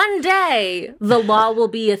 One day, the law will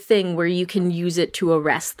be a thing where you can use it to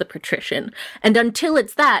arrest the patrician. And until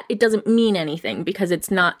it's that, it doesn't mean anything, because it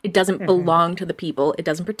doesn't belong to the people. It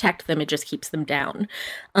doesn't protect them. It just keeps them down.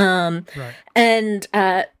 Right. And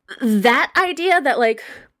that idea that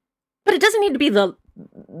but it doesn't need to be the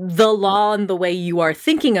law and the way you are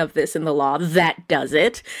thinking of this in the law that does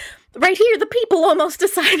it. Right here, the people almost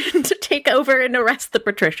decided to take over and arrest the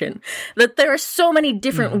patrician. That there are so many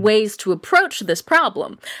different ways to approach this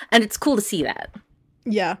problem, and it's cool to see that.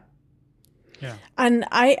 Yeah. Yeah. And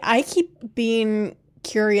I keep being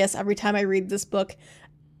curious every time I read this book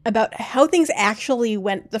about how things actually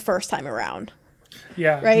went the first time around.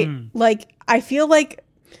 Yeah. Right? I feel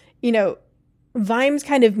Vimes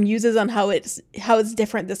kind of muses on how it's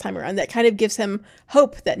different this time around. That kind of gives him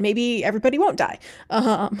hope that maybe everybody won't die.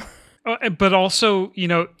 But also,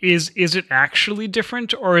 is it actually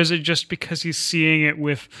different, or is it just because he's seeing it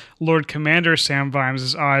with Lord Commander Sam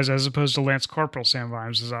Vimes' eyes as opposed to Lance Corporal Sam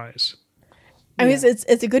Vimes' eyes? I mean,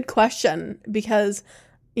 it's a good question, because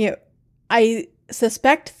I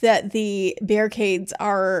suspect that the barricades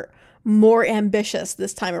are more ambitious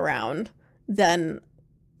this time around than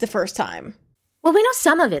the first time. Well, we know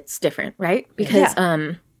some of it's different, right? Because,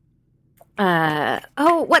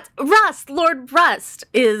 Rust? Lord Rust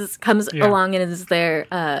comes along and is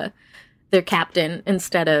their captain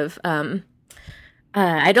instead of,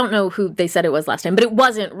 I don't know who they said it was last time, but it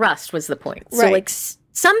wasn't Rust was the point. Right. So,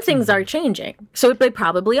 some things are changing. So they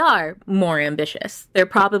probably are more ambitious. There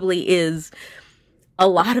probably is a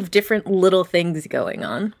lot of different little things going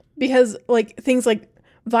on. Because, things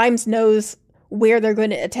Vimes knows where they're going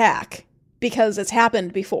to attack, because it's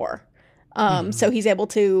happened before. So he's able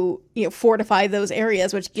to, fortify those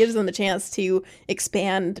areas, which gives them the chance to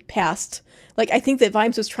expand past. Like, I think that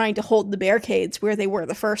Vimes was trying to hold the barricades where they were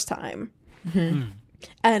the first time.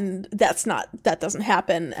 And that doesn't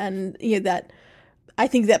happen. And, that I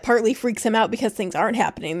think that partly freaks him out because things aren't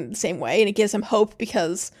happening the same way. And it gives him hope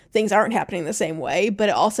because things aren't happening the same way. But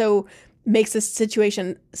it also makes this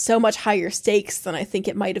situation so much higher stakes than I think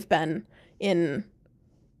it might have been in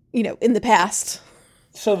the past.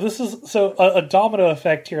 So this is a domino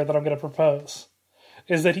effect here that I'm going to propose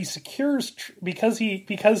is that he secures because he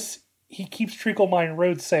keeps Treacle Mine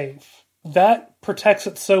Road safe. That protects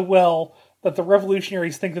it so well that the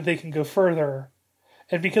revolutionaries think that they can go further,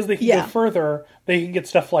 and because they can go further, they can get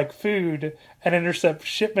stuff like food and intercept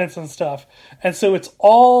shipments and stuff. And so it's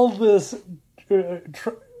all this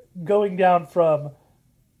going down from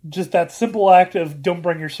just that simple act of don't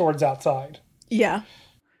bring your swords outside. Yeah.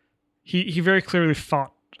 He very clearly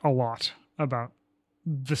thought a lot about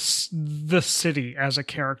the city as a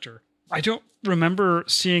character. I don't remember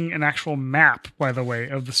seeing an actual map, by the way,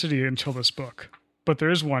 of the city until this book, but there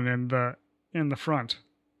is one in the front.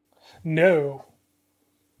 No.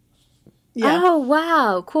 Yeah. Oh,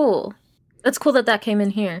 wow. Cool. That's cool that came in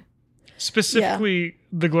here. Specifically,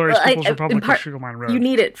 the Glorious People's Republic of Treacle Mine Road. You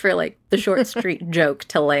need it for, like, the short street joke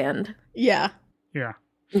to land. Yeah. Yeah.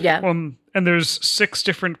 Yeah. And there's 6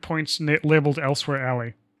 different points labeled Elsewhere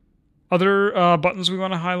Alley. Other buttons we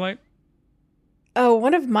want to highlight? Oh,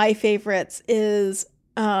 one of my favorites is,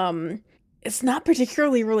 it's not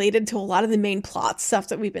particularly related to a lot of the main plot stuff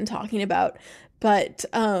that we've been talking about, but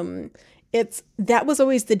that was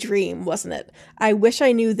always the dream, wasn't it? I wish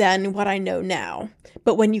I knew then what I know now.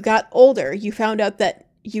 But when you got older, you found out that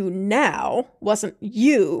you now wasn't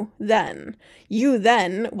you then. You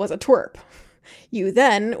then was a twerp. You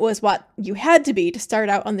then was what you had to be to start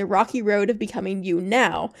out on the rocky road of becoming you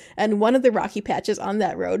now, and one of the rocky patches on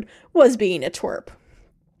that road was being a twerp.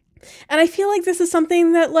 And I feel like this is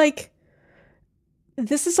something that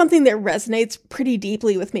resonates pretty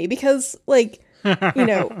deeply with me because, I'm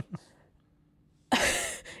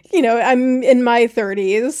in my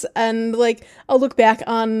 30s, and, I'll look back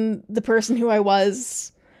on the person who I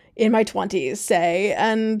was in my 20s, say,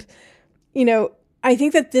 and, I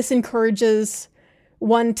think that this encourages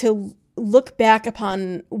one to look back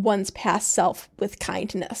upon one's past self with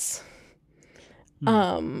kindness,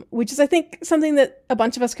 which is, I think, something that a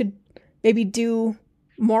bunch of us could maybe do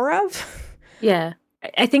more of. Yeah.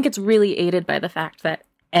 I think it's really aided by the fact that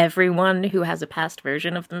everyone who has a past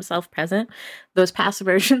version of themselves present, those past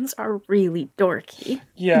versions are really dorky.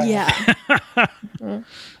 Yeah. Yeah.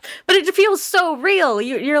 But it feels so real.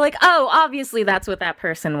 You're like, oh, obviously that's what that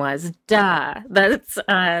person was. Duh. That's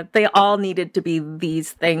they all needed to be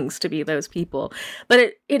these things to be those people.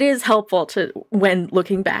 But it is helpful to, when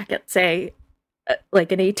looking back at, say,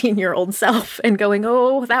 like an 18-year-old self and going,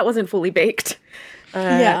 oh, that wasn't fully baked.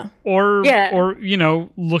 Or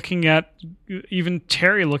looking at even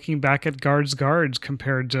Terry looking back at Guards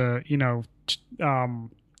compared to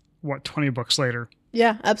 20 books later.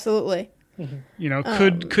 Yeah, absolutely.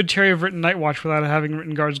 Could Terry have written Night Watch without having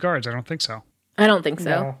written Guards? I don't think so. I don't think so.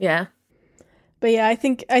 No. Yeah. But yeah, I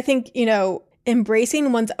think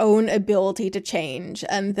embracing one's own ability to change,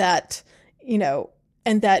 and that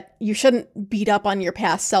you shouldn't beat up on your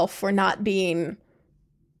past self for not being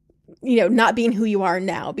who you are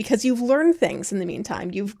now, because you've learned things in the meantime.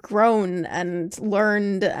 You've grown and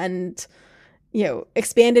learned and,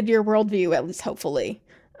 expanded your worldview, at least hopefully.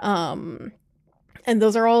 And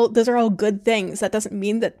those are all good things. That doesn't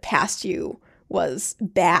mean that past you was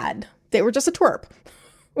bad. They were just a twerp.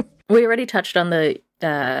 We already touched on the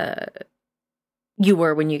you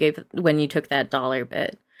were when you took that dollar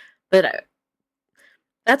bit, but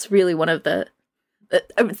that's really one of the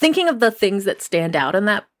thinking of the things that stand out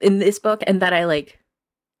in this book and that I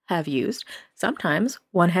have used. Sometimes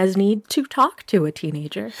one has need to talk to a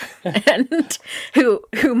teenager and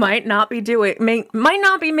who might not be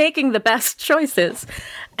making the best choices.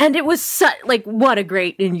 And it was what a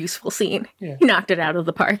great and useful scene. Yeah. He knocked it out of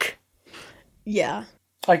the park. Yeah.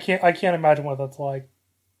 I can't imagine what that's like.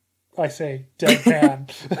 I say dead man.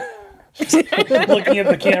 Looking at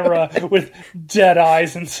the camera with dead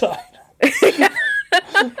eyes inside.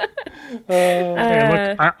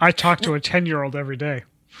 Hey, look, I talk to a 10-year-old every day.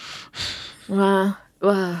 Wow.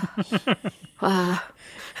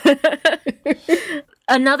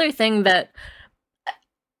 Another thing that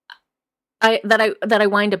I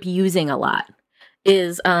wind up using a lot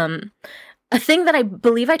is a thing that I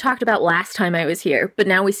believe I talked about last time I was here, but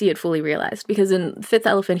now we see it fully realized, because in Fifth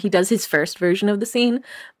Elephant, he does his first version of the scene,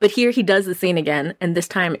 but here he does the scene again, and this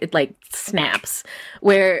time it, like, snaps,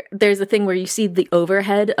 where there's a thing where you see the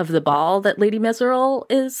overhead of the ball that Lady Meserole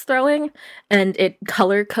is throwing, and it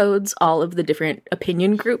color codes all of the different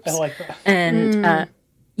opinion groups. I like that. And,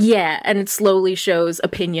 yeah, and it slowly shows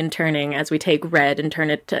opinion turning as we take red and turn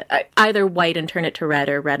it to either white and turn it to red,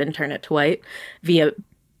 or red and turn it to white via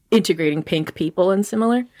integrating pink people and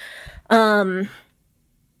similar. I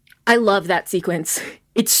love that sequence.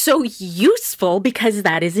 It's so useful because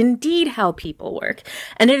that is indeed how people work.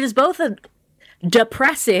 And it is both a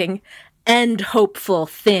depressing and hopeful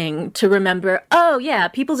thing to remember, oh yeah,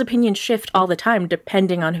 people's opinions shift all the time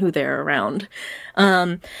depending on who they're around.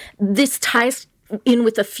 This ties in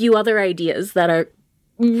with a few other ideas that are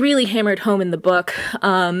really hammered home in the book.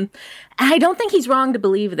 I don't think he's wrong to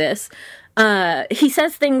believe this. He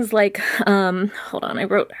says things like, hold on, I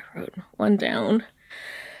wrote one down.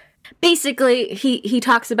 Basically, he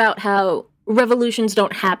talks about how revolutions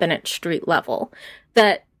don't happen at street level.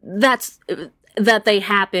 That they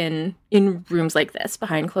happen in rooms like this,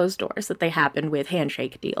 behind closed doors, that they happen with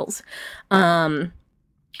handshake deals.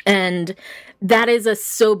 And that is a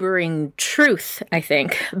sobering truth, I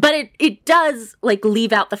think. But it does, like,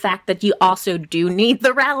 leave out the fact that you also do need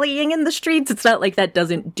the rallying in the streets. It's not like that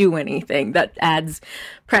doesn't do anything. That adds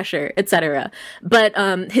pressure, etc. But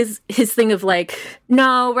his thing of, like,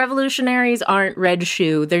 no, revolutionaries aren't Red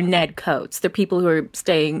Shoe. They're Ned Coates. They're people who are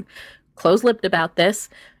staying close-lipped about this.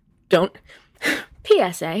 Don't...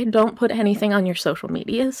 PSA, don't put anything on your social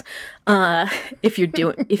medias. If you're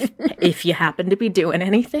doing, if you happen to be doing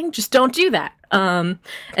anything, just don't do that.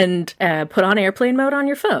 And put on airplane mode on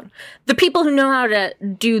your phone. The people who know how to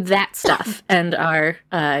do that stuff and are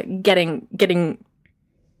getting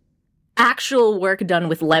actual work done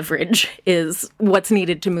with leverage is what's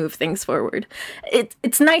needed to move things forward.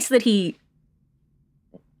 It's nice that he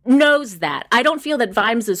knows that. I don't feel that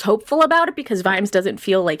Vimes is hopeful about it, because Vimes doesn't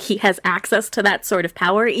feel like he has access to that sort of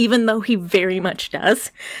power, even though he very much does.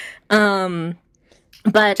 But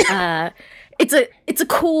it's a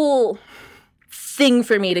cool thing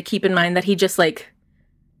for me to keep in mind that he just, like,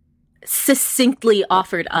 succinctly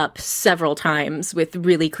offered up several times with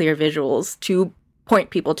really clear visuals to point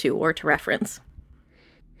people to or to reference.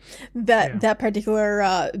 That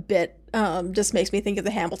particular bit just makes me think of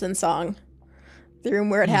the Hamilton song. The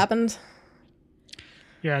room where it happened.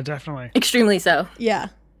 Yeah, definitely. Extremely so. Yeah.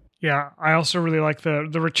 Yeah, I also really like the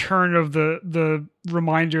return of the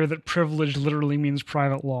reminder that privilege literally means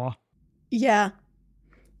private law. Yeah.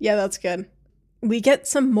 Yeah, that's good. We get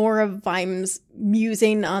some more of Vimes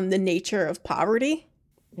musing on the nature of poverty.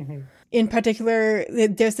 Mm-hmm. In particular,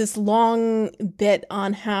 there's this long bit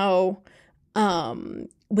on how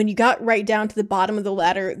when you got right down to the bottom of the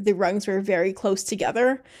ladder, the rungs were very close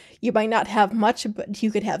together. You might not have much, but you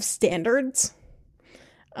could have standards.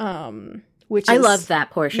 Which I love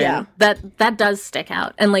that portion. Yeah. That does stick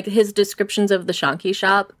out. And, like, his descriptions of the Shonky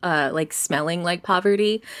shop, like, smelling like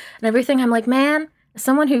poverty and everything, I'm like, man, as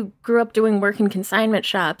someone who grew up doing work in consignment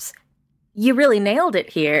shops, you really nailed it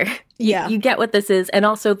here. Yeah. You get what this is. And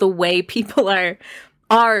also the way people are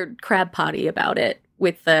crab potty about it,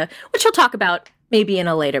 with which he'll talk about maybe in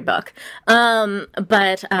a later book.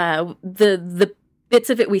 But the bits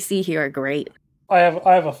of it we see here are great. I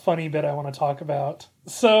have a funny bit I want to talk about.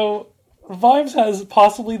 So Vimes has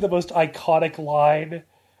possibly the most iconic line,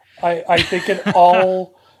 I think, in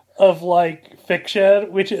all of, like,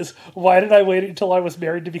 fiction, which is, why did I wait until I was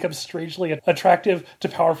married to become strangely attractive to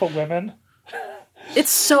powerful women?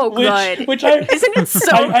 It's so good. Isn't it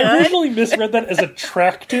so good? I originally misread that as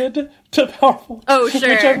attracted to powerful. Oh, sure.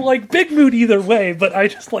 Which I'm like, big mood either way, but I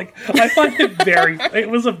just, like, I find it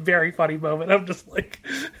was a very funny moment. I'm just like...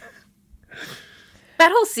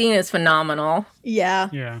 That whole scene is phenomenal. Yeah.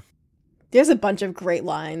 Yeah. There's a bunch of great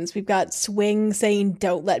lines. We've got Swing saying,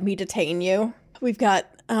 "Don't let me detain you." We've got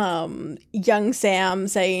young Sam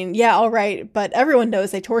saying, "Yeah, all right, but everyone knows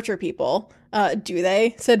they torture people." Do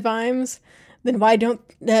they? Said Vimes. Then why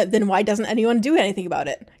doesn't anyone do anything about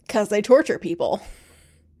it? 'Cause they torture people.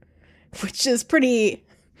 Which is pretty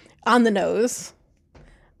on the nose.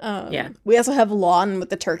 Yeah. We also have Lon with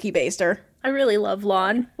the turkey baster. I really love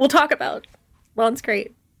Lon. We'll talk about Lon's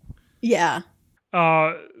great. Yeah.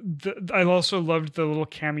 I also loved the little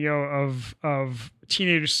cameo of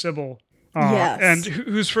teenage Sybil. Yes. And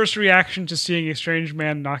whose first reaction to seeing a strange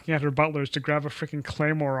man knocking at her butler is to grab a freaking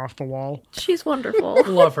claymore off the wall. She's wonderful.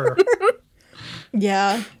 Love her.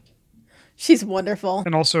 Yeah. She's wonderful.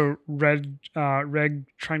 And also Reg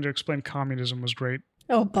trying to explain communism was great.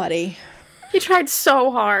 Oh, buddy. He tried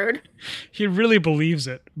so hard. He really believes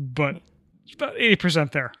it, but it's about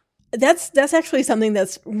 80% there. That's actually something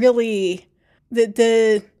that's really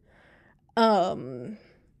the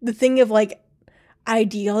thing of like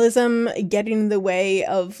idealism getting in the way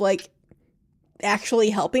of like actually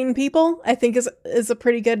helping people, I think is a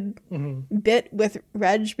pretty good bit with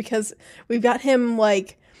Reg, because we've got him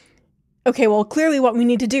like, okay, well, clearly what we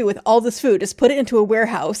need to do with all this food is put it into a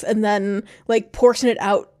warehouse and then like portion it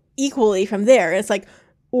out equally from there. And it's like,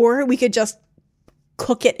 or we could just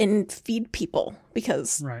cook it and feed people,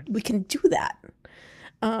 because we can do that.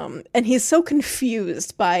 And he's so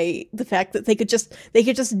confused by the fact that they could just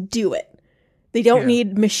do it. They don't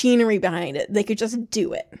need machinery behind it. They could just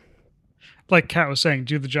do it. Like Kat was saying,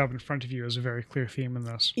 do the job in front of you is a very clear theme in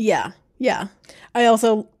this. Yeah. I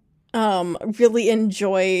also really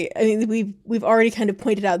enjoy, I mean, we've already kind of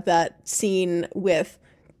pointed out that scene with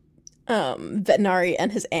Vetinari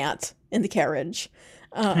and his aunt in the carriage.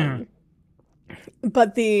 But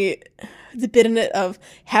the bit in it of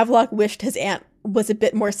Havelock wished his aunt was a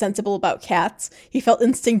bit more sensible about cats. He felt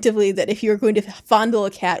instinctively that if you were going to fondle a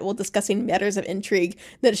cat while discussing matters of intrigue,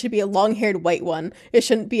 that it should be a long-haired white one. It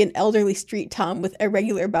shouldn't be an elderly street tom with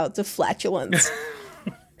irregular bouts of flatulence.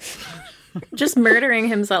 Just murdering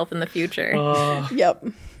himself in the future. Yep.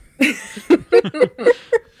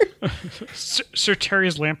 Sir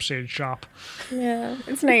Terry's lampshade shop. Yeah,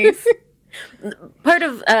 it's nice. Part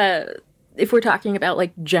of if we're talking about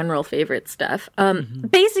like general favorite stuff,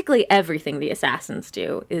 basically everything the assassins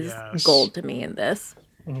do is gold to me in this.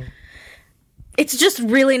 It's just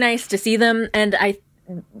really nice to see them, and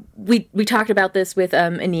we talked about this with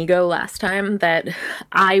Inigo last time, that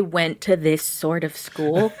I went to this sort of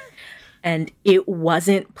school and it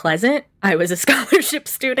wasn't pleasant. I was a scholarship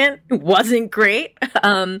student. It wasn't great.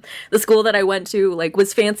 The school that I went to like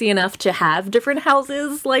was fancy enough to have different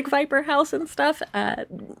houses like Viper House and stuff.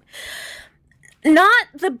 Not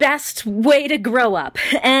the best way to grow up.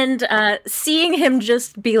 And seeing him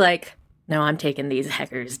just be like, no, I'm taking these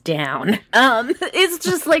hackers down. It's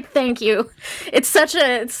just like, thank you. It's such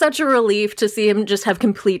a relief to see him just have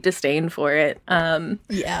complete disdain for it.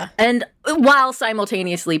 Yeah. And while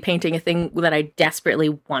simultaneously painting a thing that I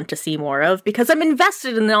desperately want to see more of, because I'm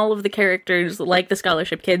invested in all of the characters, like the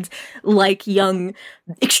scholarship kids, like young,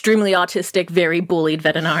 extremely autistic, very bullied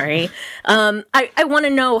Vetinari. I want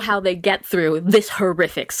to know how they get through this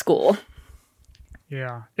horrific school.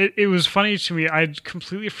 Yeah, it was funny to me. I'd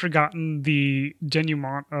completely forgotten the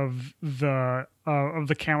denouement of the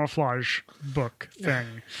camouflage book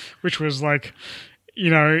thing, which was like, you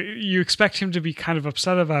know, you expect him to be kind of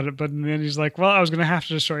upset about it, but then he's like, "Well, I was going to have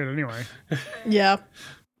to destroy it anyway." Yeah,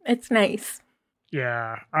 it's nice.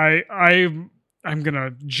 Yeah, I'm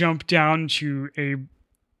gonna jump down to a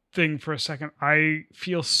thing for a second. I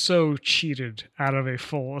feel so cheated out of a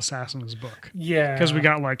full Assassin's book. Yeah. Because we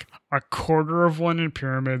got like a quarter of one in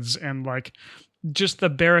Pyramids and like just the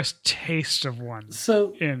barest taste of one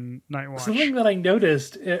in Night Watch. Something that I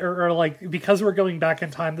noticed, or like, because we're going back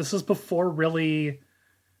in time, this is before really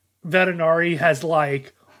Vetinari has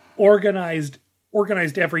like organized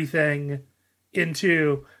everything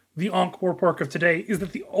into the Ankh-Morpork of today, is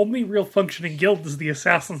that the only real functioning guild is the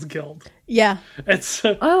Assassin's Guild. Yeah. It's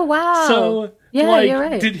oh wow. So yeah, like, you're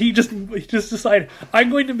right. Did he just decide, I'm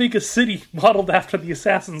going to make a city modeled after the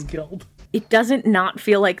Assassin's Guild? It doesn't not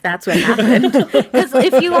feel like that's what happened. Because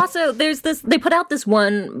if you also, there's this, they put out this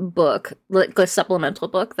one book, like a supplemental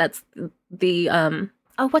book, that's the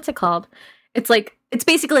what's it called? It's like, it's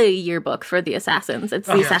basically a yearbook for the Assassins. It's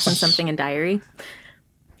the Assassin Something and Diary.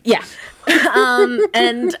 Yeah.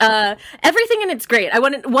 And everything in it's great.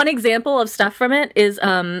 One example of stuff from it is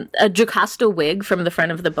a Jocasta wig from the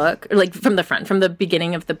front of the book, or like from the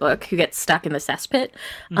beginning of the book, who gets stuck in the cesspit.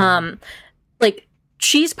 Like,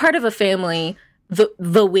 she's part of a family,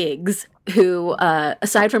 the Whigs, who,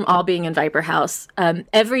 aside from all being in Viper House,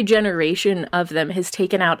 every generation of them has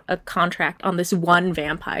taken out a contract on this one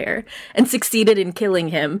vampire and succeeded in killing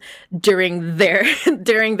him during their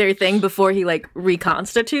thing before he like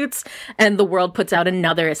reconstitutes, and the world puts out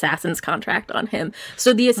another assassin's contract on him.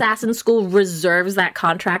 So the assassin school reserves that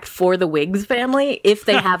contract for the Whigs family if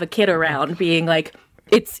they have a kid around, being like,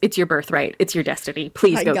 It's your birthright. It's your destiny.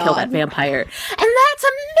 Please go kill that vampire. And that's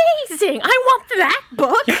amazing. I want that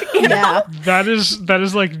book. You know? That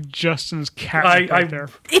is like Justin's cat right there.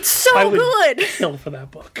 It's so good. Kill for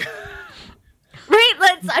that book. Right?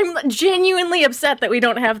 I'm genuinely upset that we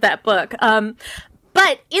don't have that book.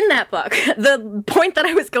 But in that book, the point that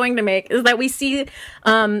I was going to make is that we see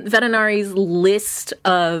Vetinari's list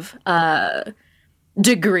of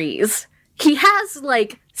degrees. He has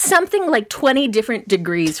like something like 20 different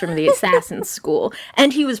degrees from the assassin's school,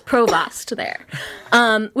 and he was provost there,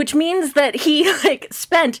 which means that he like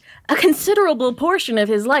spent a considerable portion of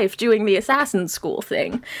his life doing the assassin's school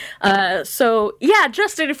thing. So yeah,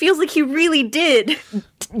 Justin, it feels like he really did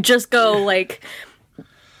just go like,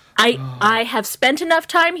 I have spent enough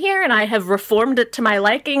time here and I have reformed it to my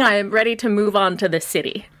liking. I am ready to move on to the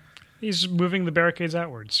city. He's moving the barricades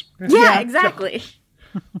outwards. Yeah, exactly.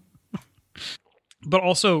 But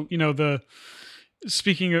also, you know,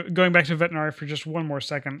 speaking of going back to Vetinari for just one more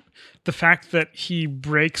second, the fact that he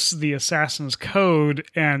breaks the assassin's code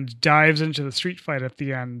and dives into the street fight at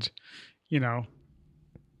the end, you know,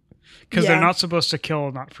 because they're not supposed to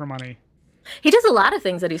kill not for money. He does a lot of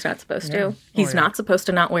things that he's not supposed to. He's not supposed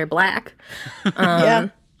to not wear black.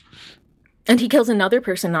 And he kills another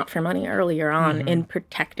person not for money earlier on in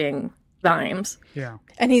protecting Vimes. Yeah.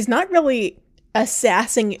 And he's not really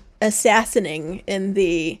assassinating in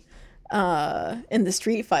the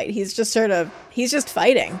street fight. He's just he's just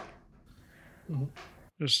fighting.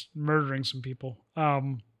 Just murdering some people.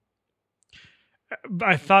 I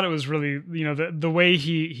thought it was really, you know, the way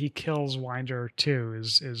he kills Winder too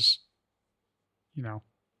is you know.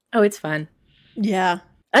 Oh, it's fun. Yeah.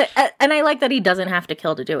 And I like that he doesn't have to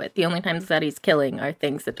kill to do it. The only times that he's killing are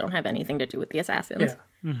things that don't have anything to do with the assassins.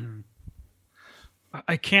 Yeah.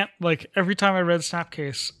 I can't, like, every time I read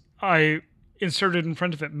Snapcase, I inserted in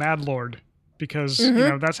front of it Mad Lord, because, you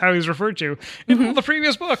know, that's how he's referred to in all the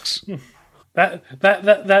previous books.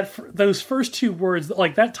 Those first two words,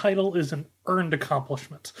 like, that title is an earned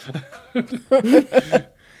accomplishment.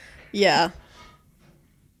 Yeah.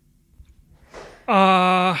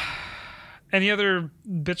 Any other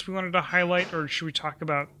bits we wanted to highlight, or should we talk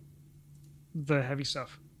about the heavy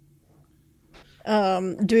stuff?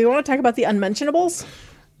 Do we want to talk about the unmentionables?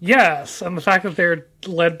 Yes, and the fact that they're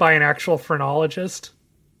led by an actual phrenologist.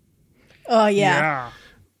 Oh, yeah.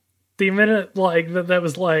 The minute, like, that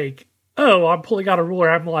was like, oh, I'm pulling out a ruler,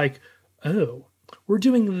 I'm like, oh, we're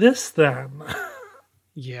doing this then.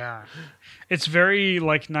 Yeah. It's very,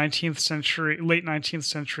 like, late 19th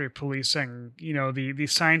century policing, you know, the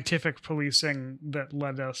scientific policing that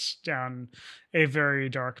led us down a very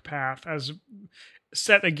dark path, as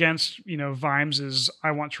set against, you know, Vimes's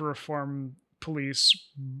I want to reform police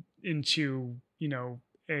into, you know,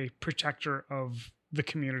 a protector of the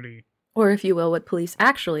community. Or, if you will, what police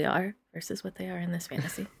actually are versus what they are in this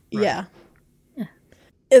fantasy. Right. Yeah.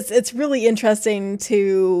 It's really interesting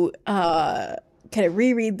to kind of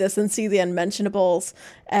reread this and see the unmentionables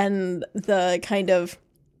and the kind of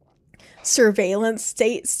surveillance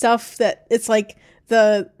state stuff that it's like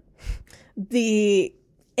the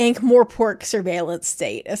Ankh-Morpork surveillance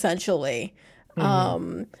state, essentially.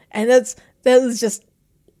 And that was just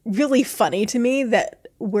really funny to me that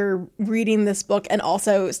we're reading this book and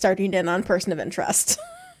also starting in on Person of Interest.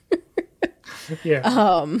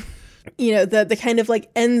 Yeah. You know, the kind of like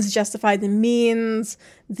ends justify the means,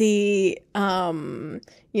 the you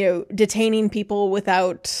know, detaining people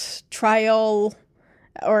without trial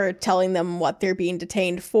or telling them what they're being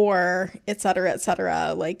detained for, et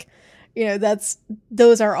cetera, like, you know,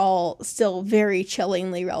 those are all still very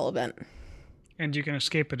chillingly relevant. And you can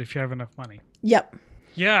escape it if you have enough money. Yep.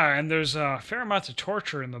 Yeah, and there's a fair amount of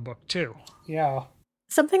torture in the book too. Yeah.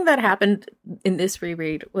 Something that happened in this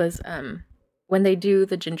reread was when they do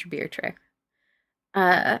the ginger beer trick.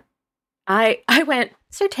 I went,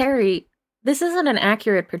 Sir Terry, this isn't an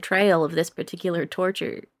accurate portrayal of this particular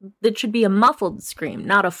torture. That should be a muffled scream,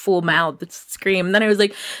 not a full-mouthed scream. And then I was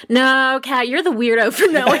like, no, Kat, you're the weirdo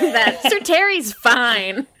for knowing that. Sir Terry's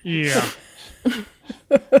fine. Yeah.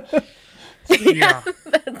 Yeah.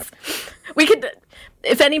 We could,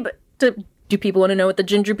 if anybody, do people want to know what the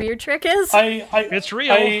ginger beer trick is? It's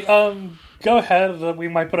real. Go ahead. We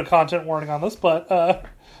might put a content warning on this, but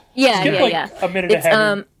yeah. a minute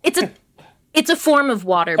ahead. It's a form of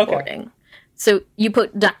waterboarding. Okay. So you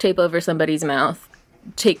put duct tape over somebody's mouth,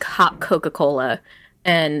 take hot Coca-Cola,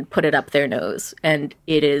 and put it up their nose, and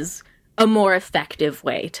it is a more effective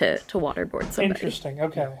way to waterboard somebody. Interesting.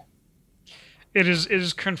 Okay. It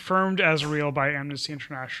is confirmed as real by Amnesty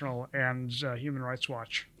International and Human Rights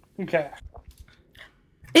Watch. Okay.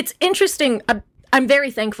 It's interesting. I'm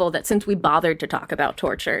very thankful that since we bothered to talk about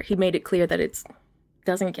torture, he made it clear that it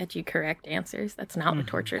doesn't get you correct answers. That's not what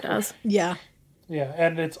torture does. Yeah. Yeah,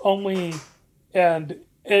 and it's only, and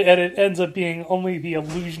it ends up being only the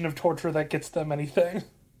illusion of torture that gets them anything.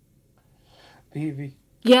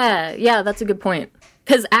 Yeah, that's a good point.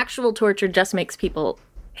 Because actual torture just makes people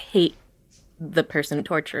hate the person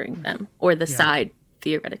torturing them, or the side,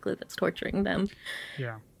 theoretically, that's torturing them.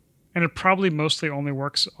 Yeah. And it probably mostly only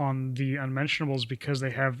works on the unmentionables because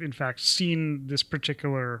they have, in fact, seen this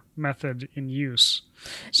particular method in use.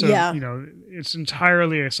 So, Yeah. it's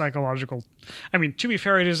entirely a psychological... I mean, to be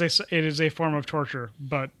fair, it is a form of torture,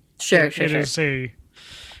 but Sure. is a...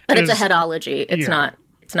 But it it's a is- headology. It's Yeah.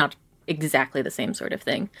 not exactly the same sort of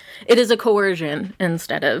thing. It is a coercion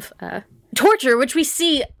instead of torture, which we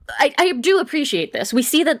see. I do appreciate this. We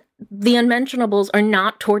see that the unmentionables are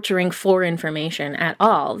not torturing for information at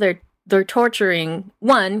all. They're torturing,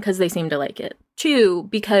 one, because they seem to like it. Two,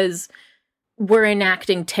 because we're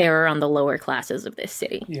enacting terror on the lower classes of this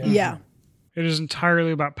city. Yeah. It is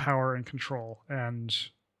entirely about power and control. And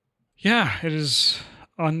yeah, it is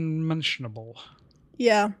unmentionable.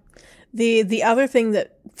 Yeah. The other thing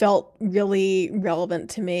that felt really relevant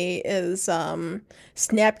to me is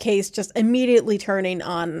Snapcase just immediately turning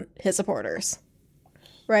on his supporters.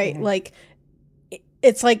 Right? Like,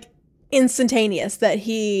 it's like instantaneous that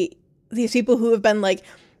these people who have been like,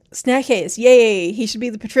 Snapcase, yay, he should be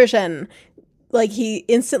the patrician. Like, he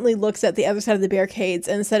instantly looks at the other side of the barricades,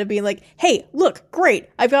 and instead of being like, hey, look, great,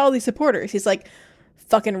 I've got all these supporters, he's like,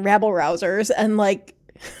 fucking rabble-rousers, and like,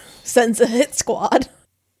 sends a hit squad.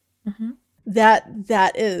 Mm-hmm.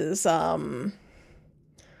 That is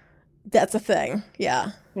that's a thing.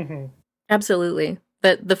 Yeah. Absolutely.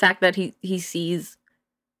 But the fact that he sees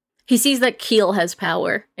that Keel has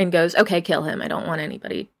power and goes, okay, kill him. I don't want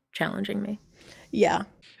anybody challenging me. Yeah.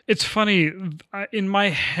 It's funny, in my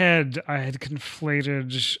head, I had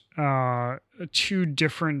conflated two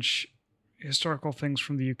different historical things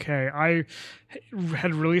from the UK. I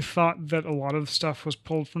had really thought that a lot of stuff was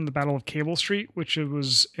pulled from the Battle of Cable Street, which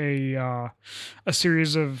was a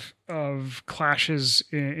series of clashes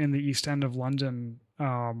in the East End of London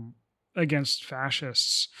against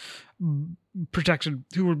fascists,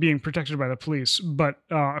 who were being protected by the police. But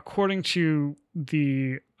according to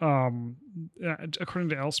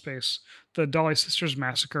Elspace, the Dolly Sisters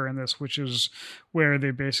massacre in this, which is where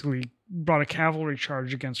they basically brought a cavalry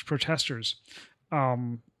charge against protesters,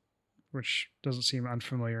 which doesn't seem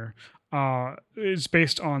unfamiliar, is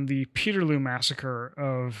based on the Peterloo massacre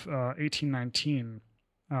of 1819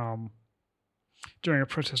 during a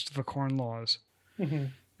protest of the Corn Laws.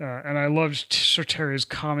 And I loved Sir Terry's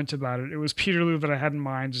comment about it. It was Peterloo that I had in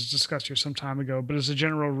mind, as discussed here some time ago. But as a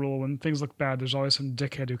general rule, when things look bad, there's always some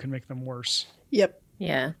dickhead who can make them worse. Yep.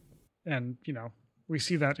 Yeah. And, we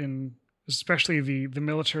see that in especially the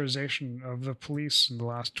militarization of the police in the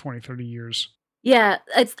last 20, 30 years. Yeah.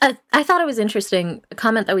 I thought it was interesting. A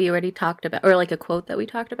comment that we already talked about, or like a quote that we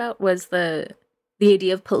talked about, was the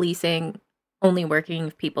idea of policing only working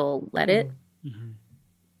if people let it. Mm-hmm.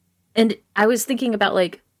 And I was thinking about,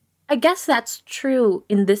 like, I guess that's true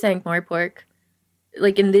in this Ankh-Morpork,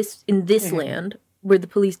 like in this land where the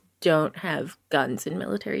police don't have guns and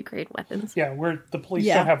military grade weapons. Yeah, where the police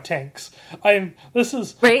don't have tanks. This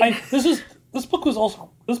book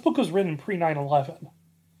was written pre 9/11.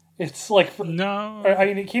 It's like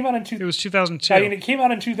it came out in it was 2002. it came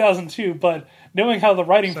out in 2002, but knowing how the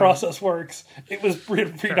writing process works, it was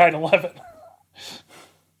written pre 9/11.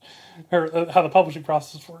 Or how the publishing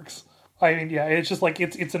process works. It's just like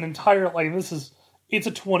it's an entire it's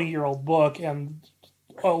a 20-year-old book, and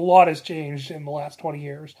a lot has changed in the last 20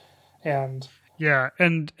 years. And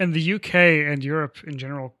and the UK and Europe in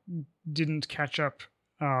general didn't catch up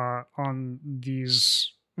on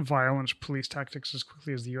these violent police tactics as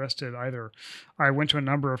quickly as the US did either. I went to a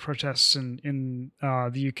number of protests in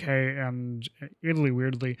the UK and Italy,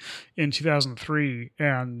 weirdly, in 2003,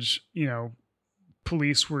 and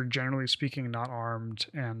police were generally speaking not armed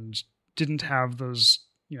and didn't have those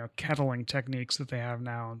kettling techniques that they have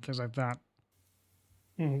now and things like that.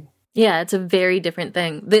 Mm-hmm. Yeah, it's a very different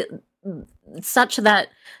thing. Such that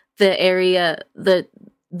the areas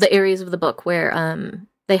of the book where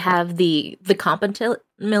they have the competent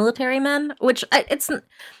military men, which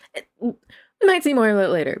we might see more of it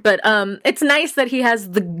later, but it's nice that he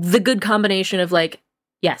has the good combination of, like,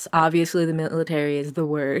 yes, obviously the military is the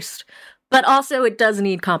worst, but also it does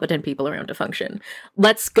need competent people around to function.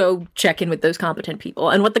 Let's go check in with those competent people.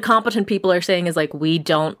 And what the competent people are saying is, like, we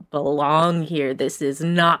don't belong here. This is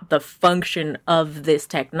not the function of this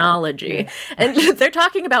technology. And they're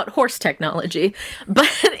talking about horse technology, but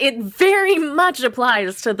it very much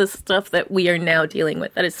applies to the stuff that we are now dealing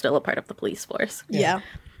with that is still a part of the police force. Yeah.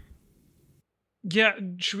 Yeah,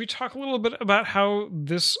 should we talk a little bit about how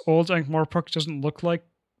this old Ankh-Morpork doesn't look like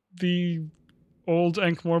the old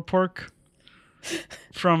Ankh-Morpork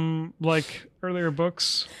from, like, earlier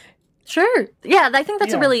books? Sure. Yeah, I think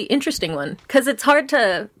that's a really interesting one, because it's hard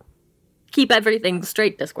to keep everything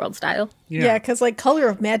straight Discworld style. Yeah, because like Color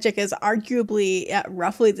of Magic is arguably at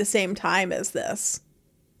roughly the same time as this.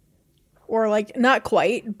 Or like not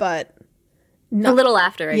quite, but A little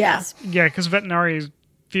after, I guess. Yeah, because Vetinari,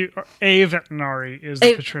 a Vetinari is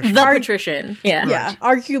the patrician. The patrician, yeah. Yeah,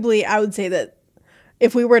 arguably I would say that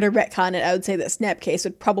if we were to retcon it, I would say that Snapcase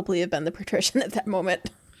would probably have been the patrician at that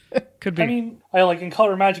moment. Could be. I mean, I like in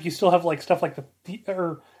Color Magic, you still have like stuff like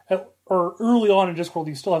or early on in Discworld,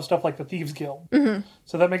 you still have stuff like the Thieves Guild. Mm-hmm.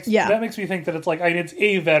 So that makes me think that it's like, I mean, it's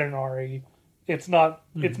a Vetinari. It's not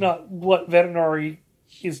what Vetinari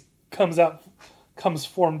comes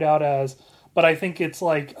formed out as. But I think it's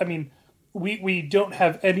like, I mean, we don't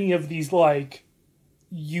have any of these like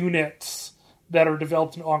units that are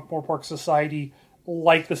developed in Ankh-Morpork society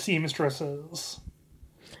like the seamstresses.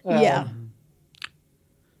 Yeah.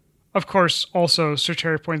 Of course, also, Sir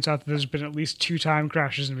Terry points out that there's been at least 2 time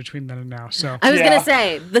crashes in between then and now. So I was going to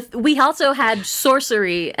say, we also had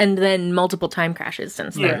sorcery and then multiple time crashes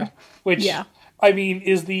since then. Yeah. Which, I mean,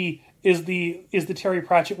 is the Terry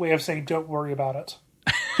Pratchett way of saying, don't worry about it.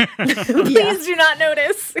 Please do not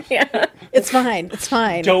notice. Yeah. It's fine. It's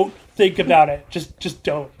fine. Don't think about it. Just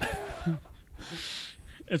don't.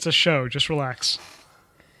 It's a show. Just relax.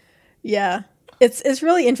 Yeah. It's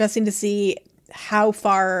really interesting to see how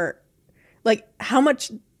far, like, how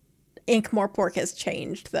much Ankh-Morpork has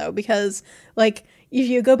changed, though, because, like, if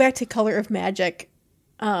you go back to Color of Magic,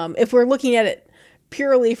 if we're looking at it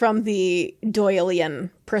purely from the Doylean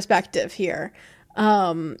perspective here,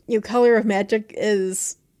 Color of Magic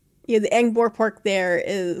is, the Ankh-Morpork there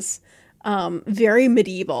is very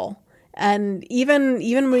medieval, and even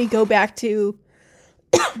when we go back to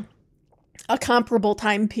a comparable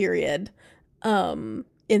time period,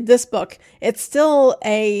 in this book, it's still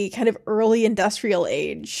a kind of early industrial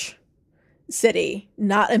age city,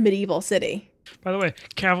 not a medieval city. By the way,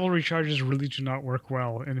 cavalry charges really do not work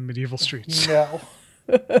well in medieval streets. No.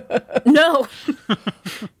 No.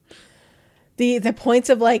 The points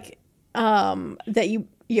of like that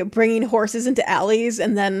you bringing horses into alleys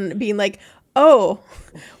and then being like, oh,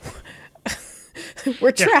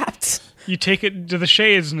 we're trapped. You take it to the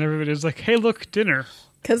shades and everybody's like, hey, look, dinner.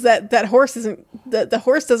 Because that horse isn't the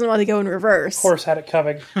horse doesn't want to go in reverse. Horse had it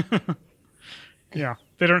coming. Yeah,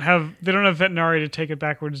 they don't have Vetinari to take it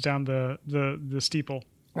backwards down the steeple.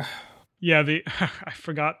 Yeah, I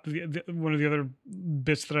forgot one of the other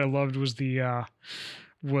bits that I loved was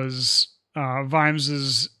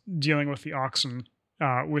Vimes's dealing with the oxen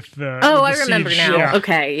with the. Oh, with I remember siege. now. Yeah.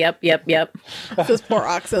 Okay, yep. Those poor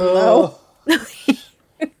oxen, though.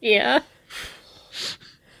 Yeah.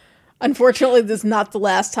 Unfortunately, this is not the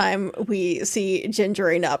last time we see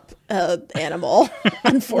gingering up an animal.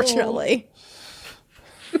 Unfortunately.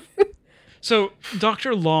 So,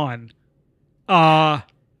 Dr. Lawn,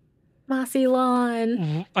 Mossy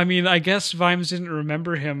Lawn. I mean, I guess Vimes didn't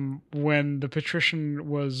remember him when the patrician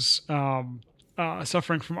was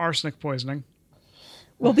suffering from arsenic poisoning.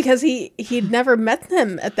 Well, because he'd never met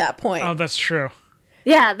them at that point. Oh, that's true.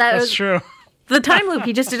 Yeah, That's was true. the time loop.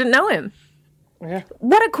 He just didn't know him. Yeah.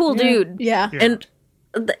 What a cool dude. Yeah. And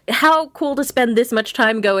how cool to spend this much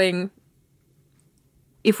time going,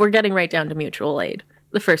 if we're getting right down to mutual aid,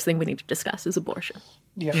 the first thing we need to discuss is abortion.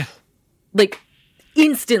 Yeah. Like,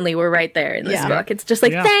 instantly we're right there in this book. It's just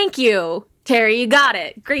like, thank you, Terry, you got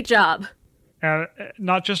it. Great job.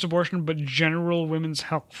 Not just abortion, but general women's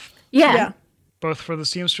health. Yeah. Both for the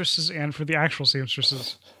seamstresses and for the actual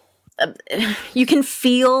seamstresses. You can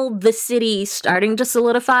feel the city starting to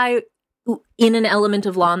solidify in an element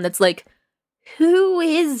of lawn that's like, who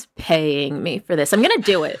is paying me for this? I'm going to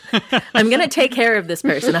do it. I'm going to take care of this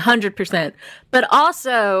person 100%. But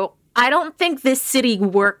also, I don't think this city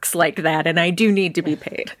works like that, and I do need to be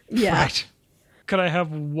paid. Yeah. Right. Could I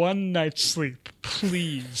have one night's sleep,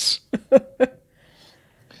 please?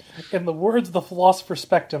 In the words of the philosopher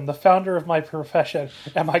Spectrum, the founder of my profession,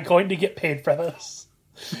 am I going to get paid for this?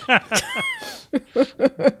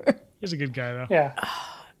 He's a good guy, though. Yeah.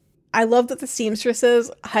 I love that the seamstresses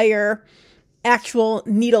hire actual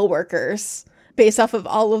needle workers based off of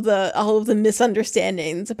all of the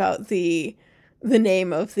misunderstandings about the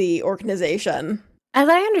name of the organization. As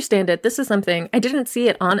I understand it, this is something I didn't see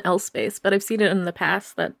it on Elspace, but I've seen it in the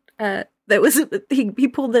past. That was he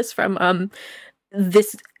pulled this from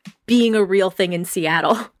this being a real thing in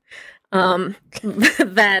Seattle.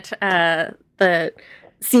 That the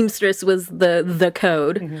seamstress was the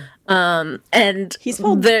code, and He's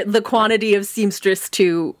pulled the quantity of seamstress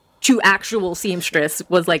to actual seamstress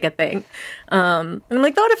was like a thing. And I'm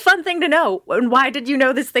like, what a fun thing to know. And why did you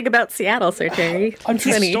know this thing about Seattle, Sir Terry?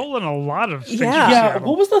 He's stolen a lot of things. Yeah. from Yeah. Seattle.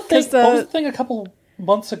 What was the thing? What was the thing a couple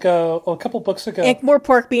months ago, a couple books ago.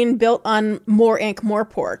 Ankh-Morpork being built on more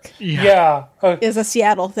Ankh-Morpork Yeah. is a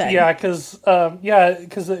Seattle thing. Yeah, because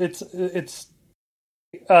it's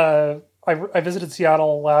I visited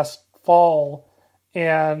Seattle last fall,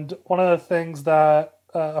 and one of the things that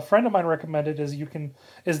a friend of mine recommended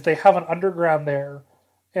is they have an underground there,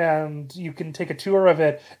 and you can take a tour of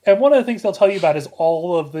it. And one of the things they'll tell you about is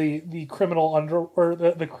all of the criminal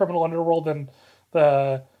the criminal underworld and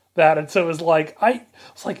that. And so it was like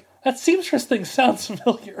that seamstress thing sounds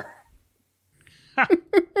familiar.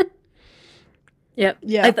 Yep.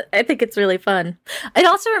 Yeah. I think it's really fun. It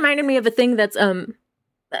also reminded me of a thing that's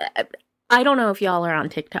I don't know if y'all are on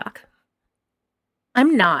TikTok.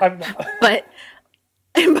 I'm not. But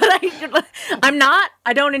I'm not.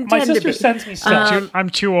 I don't intend My to be. sister sends me stuff. I'm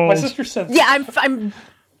too old. My sister sends. Yeah,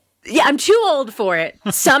 I'm too old for it.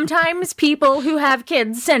 Sometimes people who have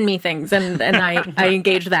kids send me things, and I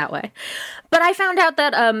engage that way. But I found out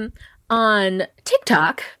that on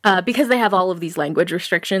TikTok, because they have all of these language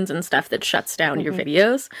restrictions and stuff that shuts down your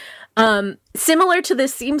videos, similar to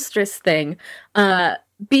this seamstress thing,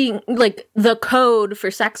 being like the code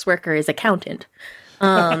for sex worker is accountant.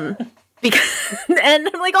 Because, and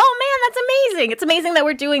I'm like, oh man, that's amazing. It's amazing that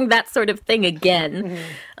we're doing that sort of thing again.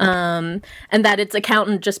 And that it's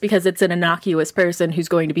accountant just because it's an innocuous person who's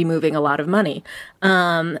going to be moving a lot of money.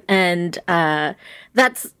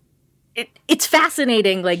 It's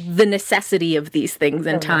fascinating, like the necessity of these things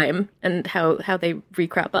in time and how they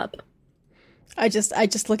recrop up. I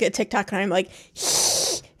just look at TikTok and I'm like,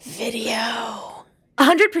 video.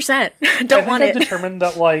 100%. Don't want it. I've determined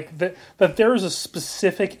that that there is a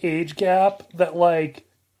specific age gap that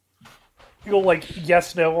you'll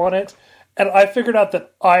yes no on it, and I figured out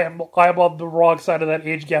that I'm on the wrong side of that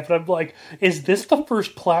age gap, and I'm like, is this the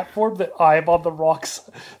first platform that I am on the wrong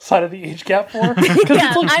side of the age gap for?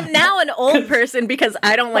 Yeah, I'm now an old person because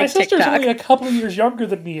I don't like TikTok. My sister's only a couple of years younger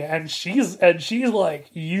than me, and she's like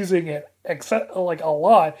using it a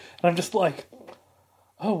lot, and I'm just like,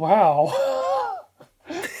 oh wow.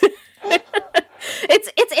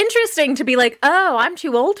 It's interesting to be like, oh, I'm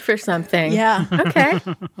too old for something. Yeah.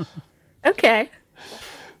 Okay.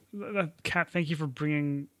 Kat, thank you for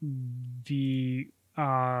bringing the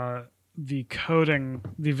coding,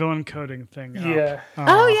 the villain coding thing up. Yeah.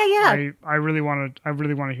 I really want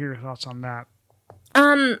to hear your thoughts on that.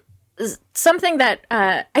 Something that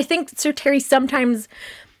I think Sir Terry sometimes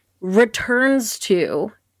returns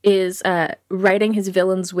to is writing his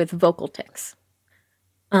villains with vocal tics.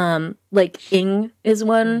 Like Ing is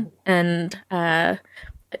one, and I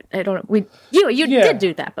don't know. You did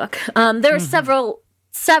do that book. There are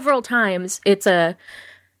several times it's a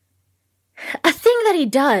thing that he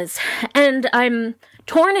does, and I'm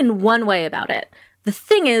torn in one way about it. The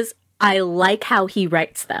thing is, I like how he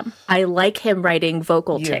writes them. I like him writing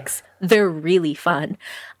vocal tics. They're really fun.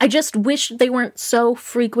 I just wish they weren't so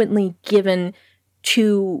frequently given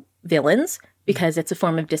to villains, because it's a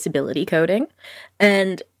form of disability coding.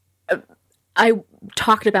 And I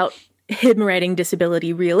talked about him writing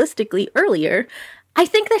disability realistically earlier. I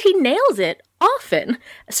think that he nails it often.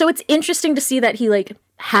 So it's interesting to see that he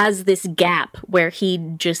has this gap where he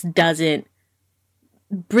just doesn't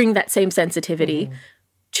bring that same sensitivity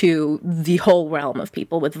to the whole realm of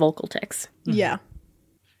people with vocal tics. Yeah.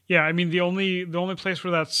 Yeah, I mean the only place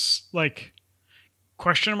where that's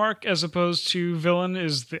question mark as opposed to villain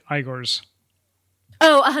is the Igors.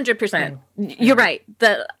 Oh, 100%. You're right.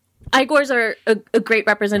 The Igors are a great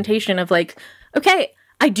representation of okay,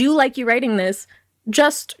 I do like you writing this,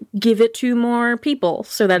 just give it to more people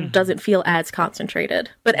so that it doesn't feel as concentrated.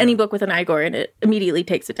 But any book with an Igor in it immediately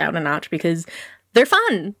takes it down a notch because they're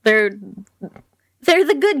fun. They're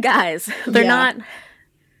the good guys. They're not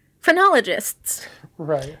phrenologists.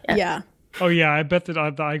 Right. Yeah. Oh yeah, I bet that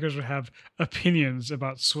the Igors would have opinions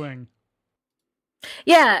about swing.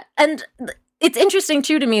 Yeah, and it's interesting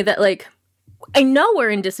too to me that I know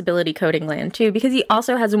we're in disability coding land too, because he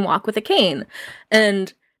also has him walk with a cane.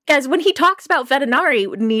 And guys, when he talks about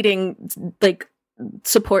Vetinari needing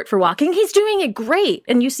support for walking, he's doing it great.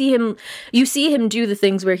 And you see him do the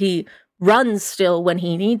things where he runs still when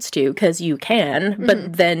he needs to, because you can,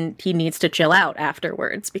 but then he needs to chill out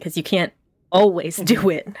afterwards because you can't always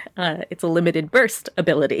do it. It's a limited burst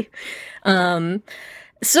ability.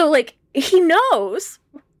 So he knows,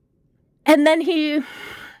 and then he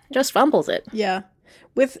just fumbles it. Yeah.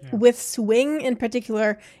 With swing in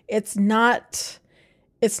particular, it's not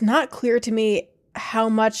clear to me how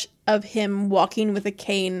much of him walking with a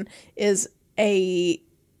cane is a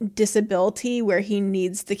disability where he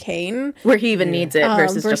needs the cane, where he even needs it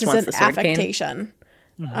versus just wants an the sword affectation.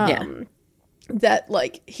 Cane. that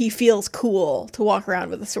like he feels cool to walk around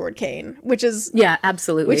with a sword cane, which is Yeah,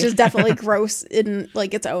 absolutely. which is definitely gross in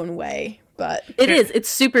like its own way. But It is. It's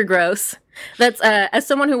super gross. That's as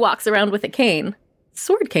someone who walks around with a cane,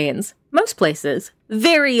 sword canes, most places,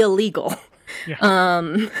 very illegal. Yeah.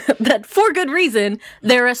 That for good reason,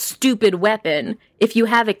 they're a stupid weapon. If you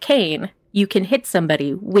have a cane, you can hit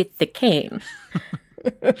somebody with the cane.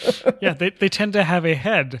 Yeah, they tend to have a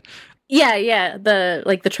head. Yeah,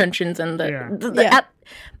 the truncheons and Yeah. Yeah.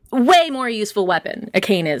 Way more useful weapon a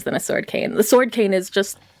cane is than a sword cane. The sword cane is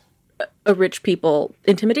just a rich people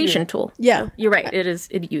intimidation tool. yeah, You're right.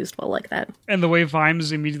 It used well like that. And the way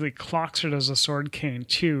Vimes immediately clocks it as a sword cane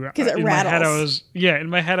too. 'Cause it in my head, rattles. in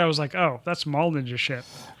my head I was like, oh, that's mall ninja shit.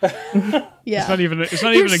 yeah. It's not even a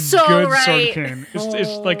You're good so sword right. cane.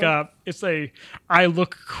 It's like a I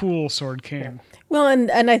look cool sword cane. Well,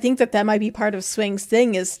 and I think that might be part of Swing's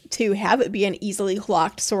thing is to have it be an easily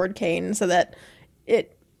clocked sword cane so that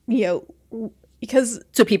it, because,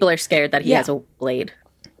 So people are scared that he Yeah. has a blade.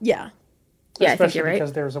 yeah. Yeah, I think Especially you're right.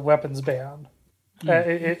 because there's a weapons ban.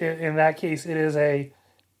 In that case, it is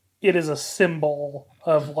a symbol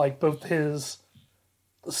of like both his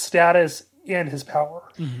status and his power.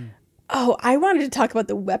 Oh, I wanted to talk about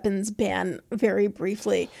the weapons ban very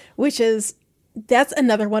briefly, that's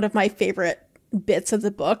another one of my favorite bits of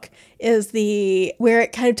the book is where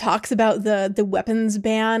it kind of talks about the weapons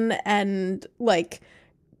ban and like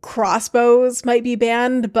crossbows might be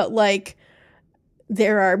banned, but like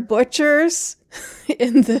there are butchers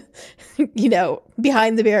in the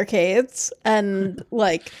behind the barricades and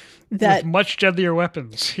like that With much deadlier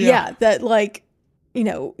weapons. yeah, that like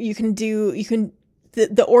the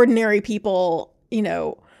ordinary people,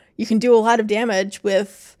 you can do a lot of damage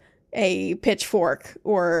with a pitchfork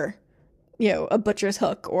or a butcher's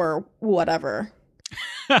hook or whatever.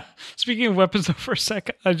 Speaking of weapons, though, for a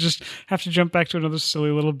sec, I just have to jump back to another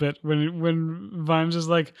silly little bit when Vimes is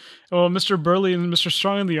like, "Oh, Mr. Burley and Mr.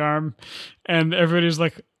 Strong in the arm," and everybody's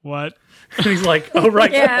like, "What?" And he's like, "Oh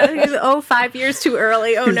right, Yeah. 5 years too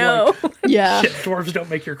early. Oh no. Yeah. shit, dwarves don't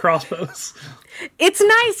make your crossbows." It's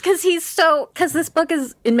nice because this book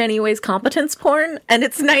is in many ways competence porn, and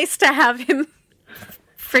it's nice to have him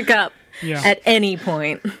frig up Yeah. at any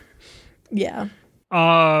point. Yeah.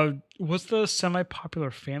 What's the semi-popular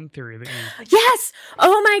fan theory that you? Yes!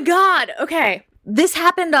 Oh my god! Okay. This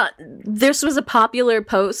was a popular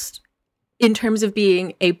post in terms of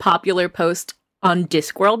being a popular post on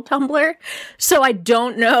Discworld Tumblr. So I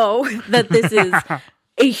don't know that this is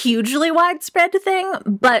a hugely widespread thing,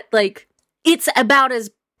 but like it's about as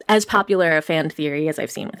popular a fan theory as I've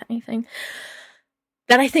seen with anything.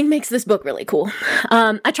 That I think makes this book really cool.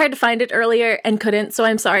 I tried to find it earlier and couldn't, so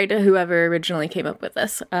I'm sorry to whoever originally came up with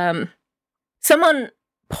this. Someone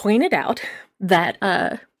pointed out that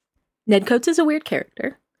Ned Coates is a weird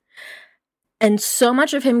character, and so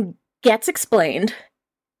much of him gets explained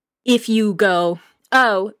if you go,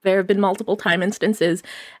 oh, there have been multiple time instances,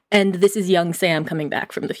 and this is young Sam coming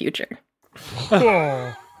back from the future.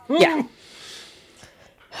 Oh. Yeah.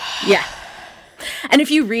 Yeah. And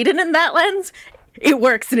if you read it in that lens, it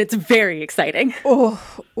works and it's very exciting. Oh,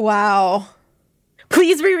 wow.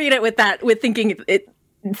 Please reread it with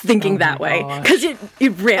thinking that way, because it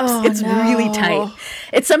rips. Oh, it's no. really tight.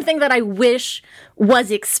 It's something that I wish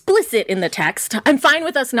was explicit in the text. I'm fine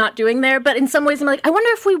with us not doing there, but in some ways I'm like, I wonder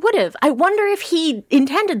if we would have. I wonder if he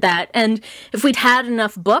intended that, and if we'd had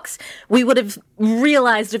enough books, we would have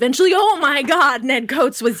realized eventually, oh my god, Ned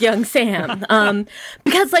Coates was young Sam.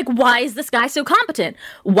 Because like, why is this guy so competent?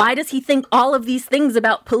 Why does he think all of these things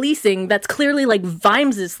about policing that's clearly like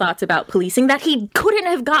Vimes's thoughts about policing that he couldn't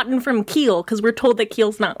have gotten from Keel, because we're told that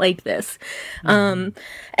Keel's not like this. And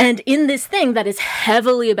in this thing that is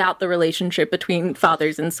heavily about the relationship between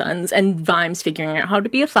fathers and sons, and Vimes figuring out how to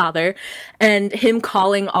be a father, and him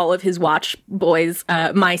calling all of his watch boys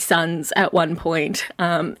my sons at one point,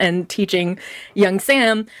 and teaching young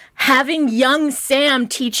Sam, having young Sam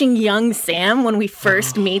teaching young Sam when we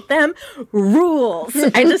first meet them rules.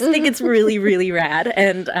 I just think it's really, really rad,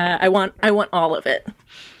 and I want all of it.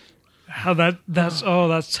 How that's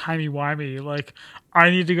timey-wimey. Like, I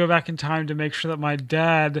need to go back in time to make sure that my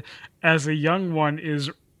dad, as a young one, is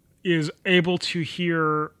able to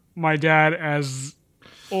hear my dad as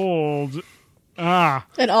old.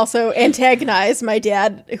 And also antagonize my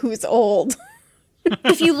dad who's old.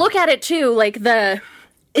 If you look at it too, like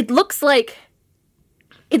it looks like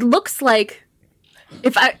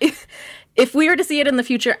if we were to see it in the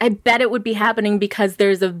future, I bet it would be happening because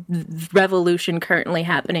there's a revolution currently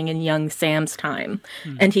happening in young Sam's time,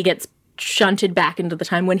 and he gets shunted back into the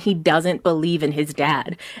time when he doesn't believe in his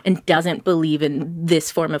dad and doesn't believe in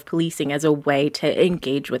this form of policing as a way to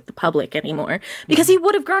engage with the public anymore. Because he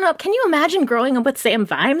would have grown up. Can you imagine growing up with Sam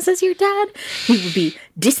Vimes as your dad? He would be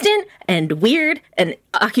distant and weird and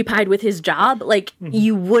occupied with his job. Like,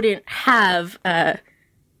 you wouldn't have a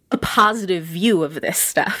positive view of this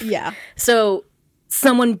stuff. Yeah. So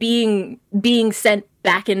someone being sent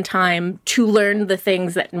back in time to learn the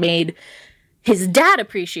things that made his dad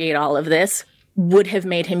appreciate all of this would have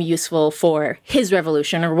made him useful for his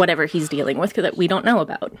revolution or whatever he's dealing with that we don't know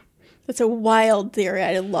about. That's a wild theory.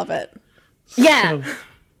 I love it. Yeah.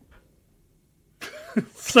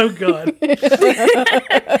 So good.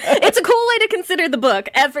 It's a cool way to consider the book.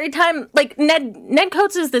 Every time, like, Ned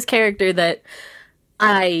Coates is this character that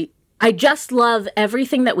I just love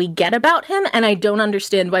everything that we get about him, and I don't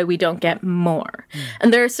understand why we don't get more.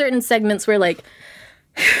 And there are certain segments where, like,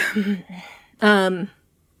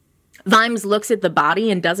 Vimes looks at the body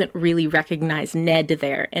and doesn't really recognize Ned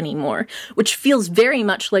there anymore, which feels very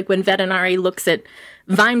much like when Vetinari looks at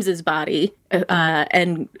Vimes's body,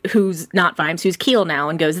 and who's not Vimes, who's Keel now,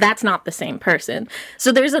 and goes, that's not the same person.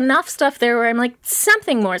 So there's enough stuff there where I'm like,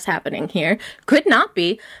 something more is happening here. Could not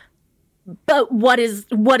be. But what is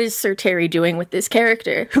Sir Terry doing with this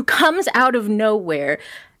character who comes out of nowhere?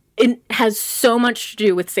 It has so much to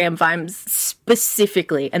do with Sam Vimes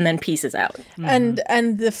specifically, and then pieces out. And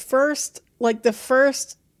the first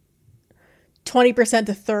 20%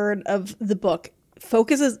 to third of the book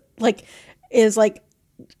focuses is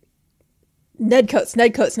Ned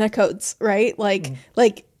Coates, right? Like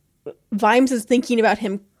Vimes is thinking about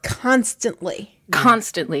him constantly.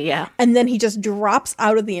 Constantly, yeah. And then he just drops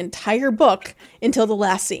out of the entire book until the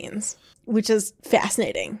last scenes, which is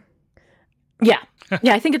fascinating. Yeah.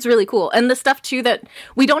 Yeah, I think it's really cool. And the stuff, too, that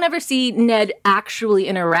we don't ever see Ned actually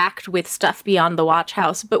interact with stuff beyond the watch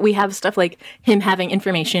house, but we have stuff like him having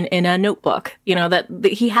information in a notebook, you know, that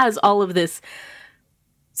he has all of this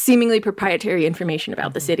seemingly proprietary information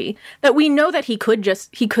about the city that we know that he could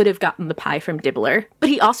have gotten the pie from Dibbler, but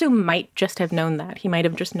he also might just have known that. He might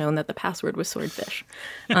have just known that the password was swordfish.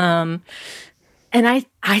 And I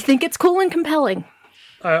think it's cool and compelling.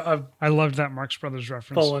 I loved that Marx Brothers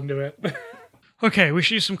reference. Full into it. Okay, we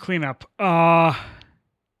should do some cleanup. There's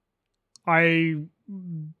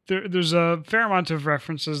a fair amount of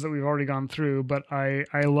references that we've already gone through, but I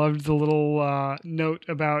loved the little note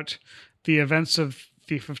about the events of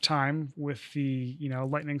Thief of Time with the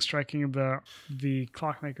lightning striking the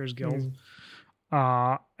Clockmakers Guild,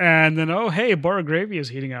 and then Bora Gravy is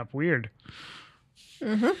heating up. Weird.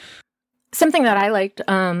 Mm-hmm. Something that I liked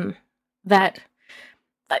that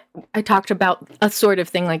I talked about a sort of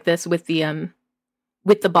thing like this with the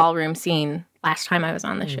ballroom scene last time I was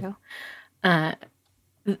on the show. I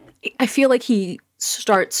feel like he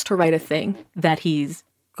starts to write a thing that he's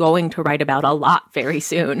going to write about a lot very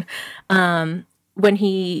soon. When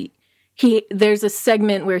there's a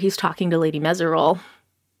segment where he's talking to Lady Meserole,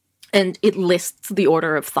 and it lists the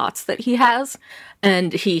order of thoughts that he has,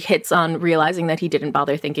 and he hits on realizing that he didn't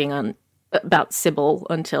bother thinking about Sybil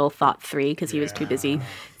until thought 3 because he was too busy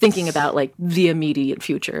thinking about like the immediate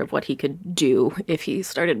future of what he could do if he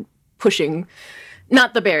started pushing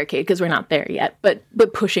not the barricade because we're not there yet, but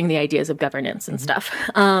pushing the ideas of governance and stuff.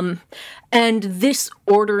 And this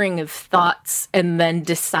ordering of thoughts and then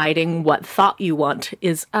deciding what thought you want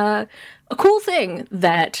is a cool thing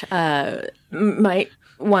that might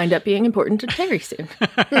wind up being important to Terry soon.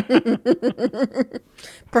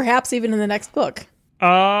 Perhaps even in the next book.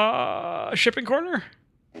 Shipping corner?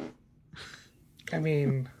 I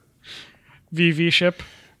mean... VV ship,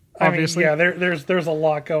 obviously. I mean, there's a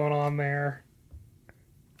lot going on there.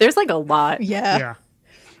 There's like a lot. Yeah,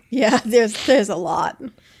 there's a lot.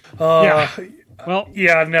 Well,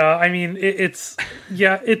 yeah, no, I mean, it's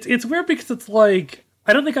weird because it's like,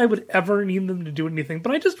 I don't think I would ever need them to do anything,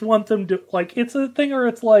 but I just want them to, like, it's a thing where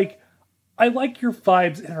it's like, I like your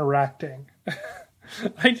vibes interacting.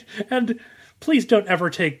 And please don't ever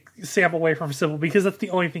take Sam away from Sybil because that's the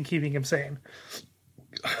only thing keeping him sane.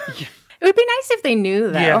 It would be nice if they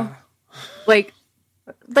knew, though. Yeah. Like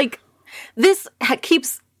this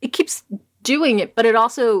keeps doing it, but it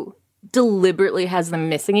also deliberately has them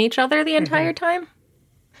missing each other the entire time.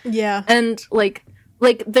 Yeah. And like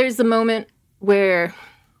there's a moment where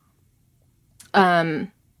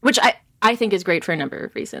which I think is great for a number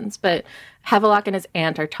of reasons, but Havelock and his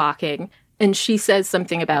aunt are talking and she says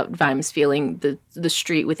something about Vimes feeling the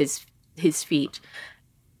street with his feet.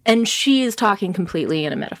 And she is talking completely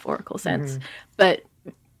in a metaphorical sense. But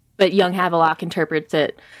young Havelock interprets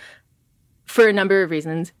it for a number of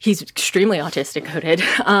reasons. He's extremely autistic coded,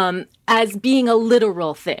 as being a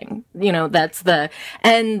literal thing. That's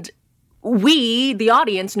and we, the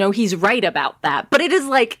audience, know he's right about that. But it is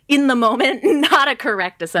like, in the moment, not a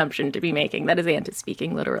correct assumption to be making. That is Antis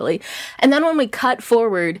speaking literally. And then when we cut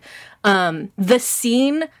forward, the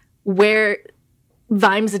scene where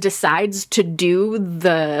Vimes decides to do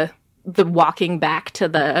the walking back to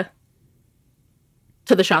the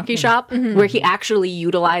Shonky shop, where he actually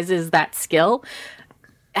utilizes that skill,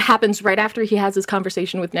 happens right after he has his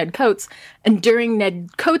conversation with Ned Coates. And during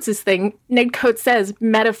Ned Coates' thing, Ned Coates says,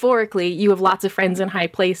 metaphorically, you have lots of friends in high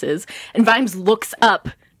places. And Vimes looks up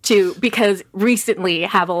because recently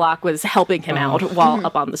Havelock was helping him out while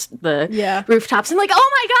up on the rooftops. And like,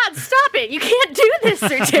 oh my God, stop it. You can't do this,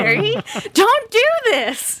 Sir Terry. Don't do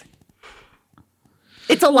this.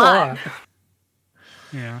 It's a lot.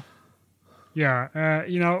 Yeah.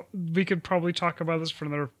 Yeah, we could probably talk about this for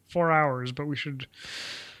another 4 hours, but we should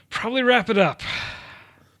probably wrap it up.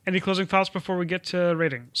 Any closing thoughts before we get to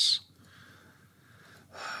ratings?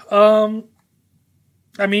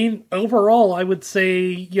 I mean, overall, I would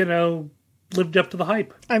say, lived up to the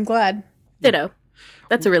hype. I'm glad. Ditto.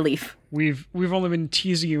 That's a relief. We've only been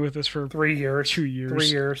teasing you with this for 3 years. 2 years. 3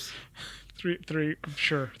 years. Three.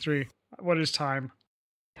 Sure, 3. What is time?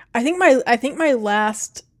 I think my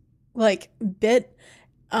last bit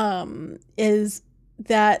is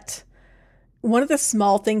that one of the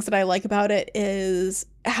small things that I like about it is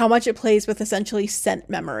how much it plays with essentially scent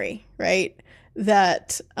memory, right?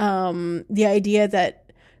 That the idea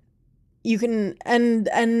that you can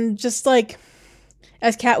and just like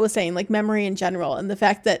as Kat was saying, like memory in general, and the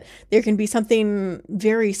fact that there can be something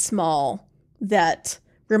very small that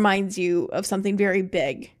reminds you of something very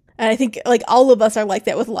big. And I think all of us are like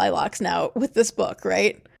that with Lilacs now with this book,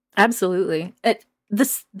 right? Absolutely.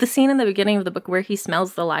 The scene in the beginning of the book where he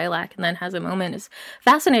smells the lilac and then has a moment is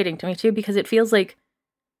fascinating to me too, because it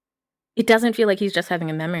doesn't feel like he's just having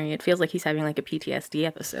a memory. It feels like he's having like a PTSD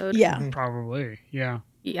episode. Yeah. Probably. Yeah.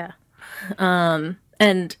 Yeah.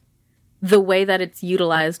 And the way that it's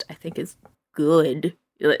utilized, I think, is good.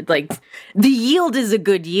 Like, the yield is a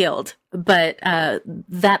good yield, but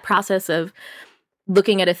that process of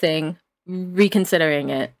looking at a thing, reconsidering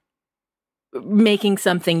it, making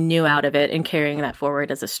something new out of it and carrying that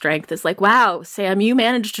forward as a strength is like, wow, Sam, you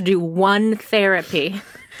managed to do one therapy.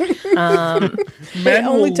 It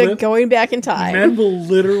only took going back in time. Men will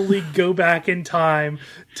literally go back in time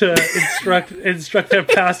to instruct their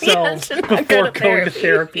past selves before going to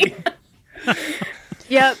therapy.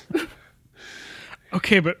 Yep.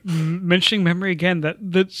 Okay, but mentioning memory again,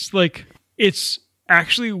 that's like, it's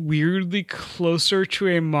actually weirdly closer to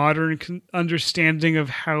a modern understanding of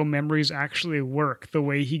how memories actually work, the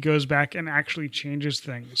way he goes back and actually changes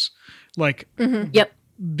things. Like, Yep.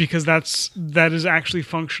 Because that is actually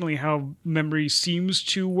functionally how memory seems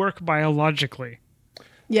to work biologically.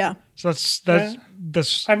 Yeah. So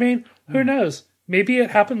that's I mean, who knows? Maybe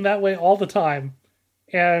it happened that way all the time.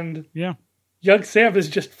 And young Sam is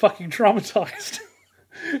just fucking traumatized.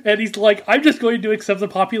 And he's like, I'm just going to accept the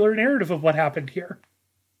popular narrative of what happened here.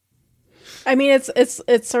 I mean, it's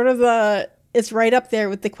sort of it's right up there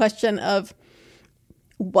with the question of,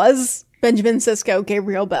 was Benjamin Sisko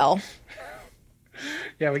Gabriel Bell?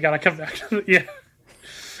 Yeah, we gotta come back to it. Yeah.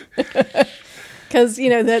 Because,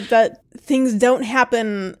 that things don't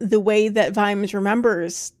happen the way that Vimes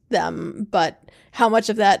remembers them, but how much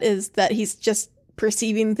of that is that he's just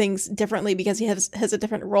perceiving things differently because he has a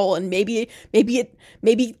different role, and maybe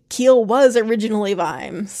Keel was originally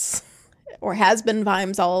Vimes, or has been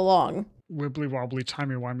Vimes all along. Wibbly wobbly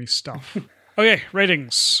timey wimey stuff. Okay,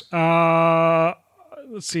 ratings.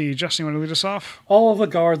 Let's see, Justin, you want to lead us off? All of the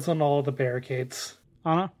guards on all of the barricades.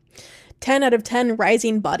 Anna? 10 out of 10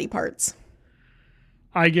 rising body parts.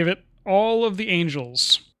 I give it all of the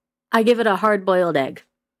angels. I give it a hard-boiled egg.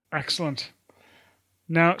 Excellent.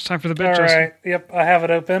 Now it's time for the bit, All Justin. right. Yep, I have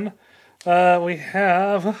it open. We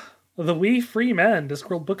have The We Free Men,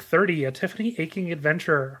 Discworld Book 30, A Tiffany Aching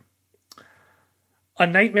Adventure. A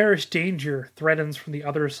nightmarish danger threatens from the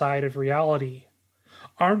other side of reality.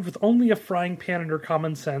 Armed with only a frying pan and her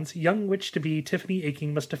common sense, young witch-to-be Tiffany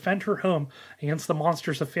Aching must defend her home against the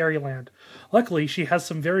monsters of fairyland. Luckily, she has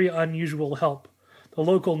some very unusual help. The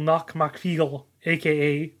local Knock Macfeagle,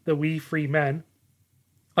 a.k.a. the We Free Men,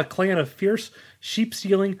 a clan of fierce,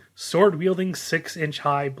 sheep-stealing, sword-wielding,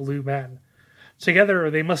 6-inch-high blue men.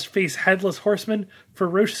 Together, they must face headless horsemen,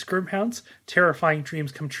 ferocious grimhounds, terrifying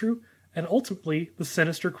dreams come true, and ultimately, the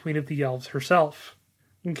sinister queen of the elves herself.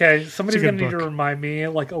 Okay, somebody's gonna need to remind me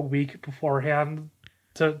like a week beforehand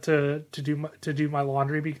to do my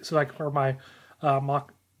laundry so I can wear my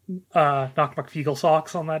Knock McFeagle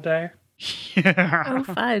socks on that day. Yeah. Oh,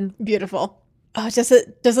 fun. Beautiful. Just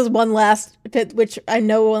as one last bit, which I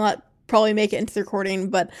know will not probably make it into the recording,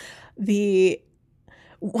 but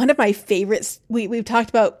one of my favorites. We've talked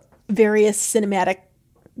about various cinematic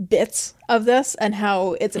bits of this and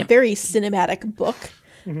how it's a very cinematic book.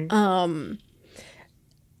 Mm-hmm.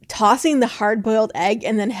 Tossing the hard-boiled egg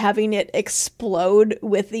and then having it explode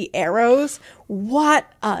with the arrows.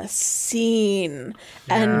 What a scene!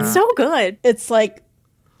 Yeah. And So good. it's like,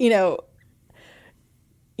 yeah,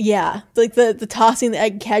 like the tossing the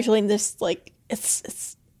egg casually, and this, like,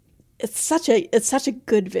 it's such a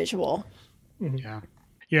good visual. Yeah.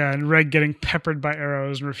 Yeah, and Reg getting peppered by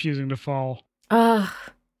arrows and refusing to fall. I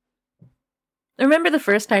remember the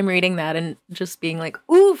first time reading that and just being like,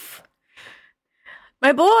 oof,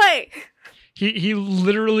 my boy. He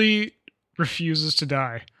literally refuses to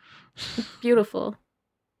die. Beautiful.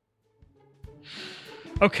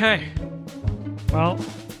 Okay. Well,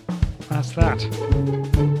 that's that.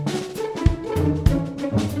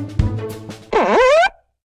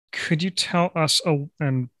 Could you tell us,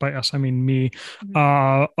 and by us I mean me,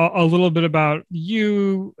 a little bit about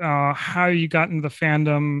you, how you got into the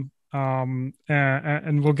fandom,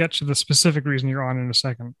 and we'll get to the specific reason you're on in a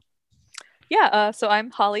second. Yeah, so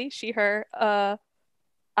I'm Holly, she, her.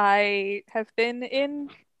 I have been in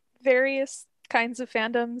various kinds of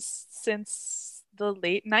fandoms since the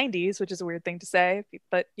late 90s, which is a weird thing to say,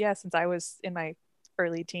 but yeah, since I was in my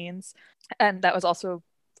early teens. And that was also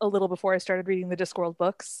a little before I started reading the Discworld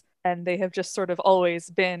books, and they have just sort of always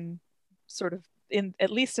been sort of in,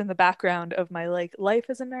 at least in the background of my like life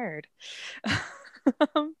as a nerd.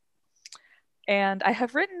 And I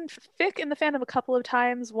have written fic in the fandom a couple of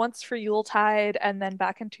times, once for Yuletide, and then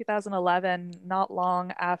back in 2011, not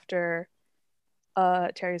long after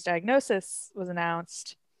Terry's diagnosis was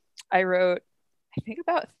announced, I wrote, I think,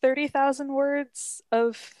 about 30,000 words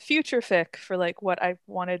of future fic for like what I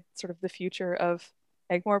wanted sort of the future of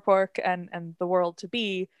Egmore and the world to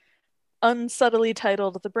be, unsubtly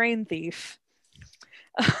titled The Brain Thief.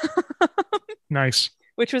 Nice.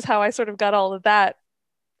 Which was how I sort of got all of that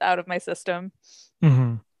out of my system,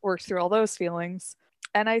 worked through all those feelings.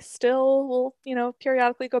 And I still will,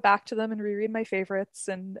 periodically go back to them and reread my favorites.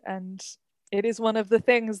 And it is one of the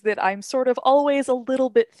things that I'm sort of always a little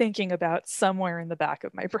bit thinking about somewhere in the back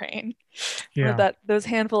of my brain. Yeah. Or that those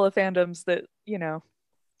handful of fandoms that,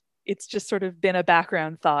 it's just sort of been a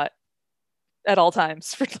background thought at all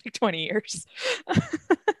times for like 20 years.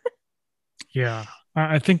 Yeah.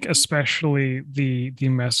 I think especially the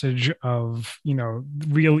message of,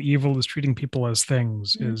 real evil is treating people as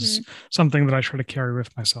things is something that I try to carry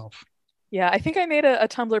with myself. Yeah, I think I made a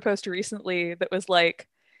Tumblr post recently that was like,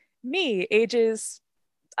 me, ages,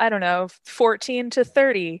 I don't know, 14 to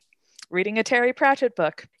 30, reading a Terry Pratchett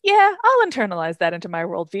book. Yeah, I'll internalize that into my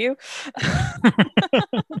worldview.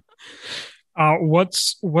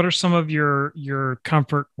 What are some of your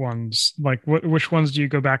comfort ones? Like which ones do you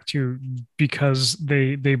go back to because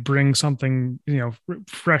they bring something,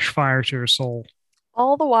 fresh fire to your soul?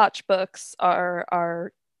 All the Watch books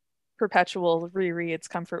are perpetual rereads,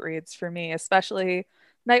 comfort reads for me, especially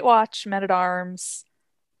Night Watch, Men at Arms.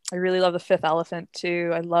 I really love The Fifth Elephant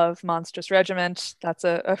too. I love Monstrous Regiment. That's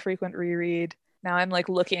a frequent reread. Now I'm like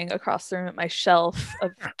looking across the room at my shelf of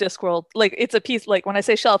Discworld. Like it's a piece, like when I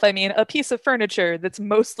say shelf, I mean a piece of furniture that's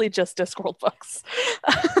mostly just Discworld books.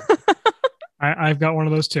 I've got one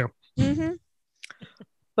of those too. Mm-hmm.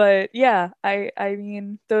 But yeah, I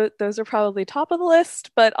mean, those are probably top of the list,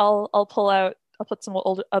 but I'll put some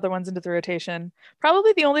other ones into the rotation.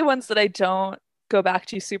 Probably the only ones that I don't go back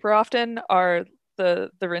to super often are the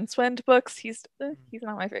Rincewind books. He's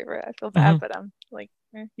not my favorite. I feel bad, but I'm like,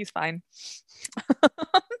 he's fine.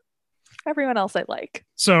 Everyone else I like.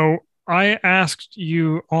 So I asked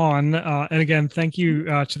you on, and again, thank you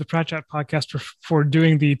to the Pratchett podcast for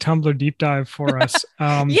doing the Tumblr deep dive for us.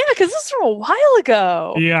 Yeah, because this is from a while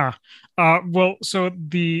ago. Yeah. Well, so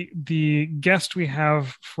the guest we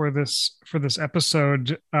have for this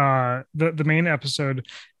episode, the main episode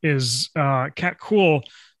is Kat Kuhl,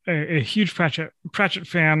 a huge Pratchett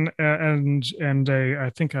fan, and I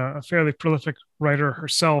think a fairly prolific writer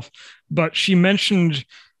herself. But she mentioned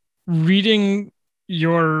reading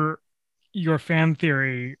your fan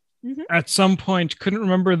theory at some point. Couldn't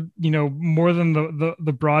remember, more than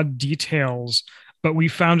the broad details. But we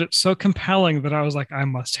found it so compelling that I was like, I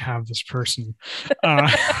must have this person. Well,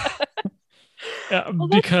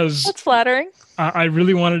 because that's flattering. I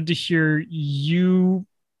really wanted to hear you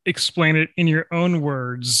explain it in your own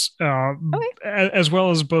words, as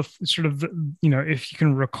well as both sort of, if you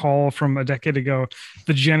can recall from a decade ago,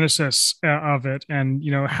 the genesis of it, and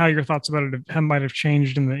how your thoughts about it might have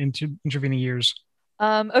changed in the intervening years.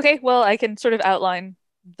 Okay, well, I can sort of outline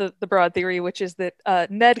the broad theory, which is that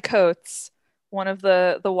Ned Coates, one of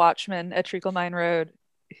the Watchmen at Treacle Mine Road,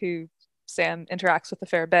 who Sam interacts with a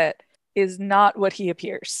fair bit, is not what he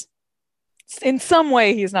appears. In some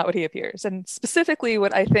way, he's not what he appears. And specifically,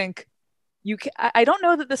 what I think I don't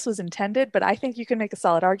know that this was intended, but I think you can make a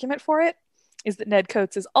solid argument for it, is that Ned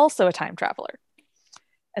Coates is also a time traveler.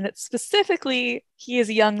 And that specifically, he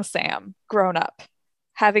is young Sam, grown up,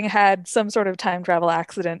 having had some sort of time travel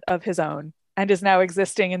accident of his own, and is now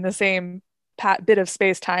existing in the same bit of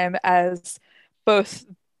space-time as both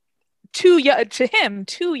two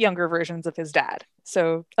younger versions of his dad.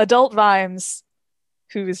 So adult Vimes,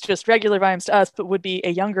 who is just regular Vimes to us, but would be a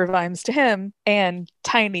younger Vimes to him, and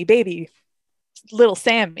tiny baby, little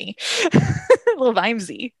Sammy, little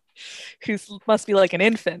Vimesy, who must be like an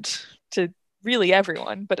infant to really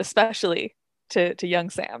everyone, but especially to young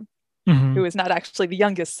Sam, who is not actually the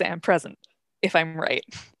youngest Sam present, if I'm right.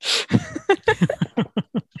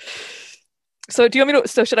 So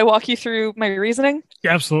should I walk you through my reasoning?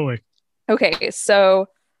 Yeah, absolutely. Okay, so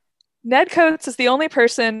Ned Coates is the only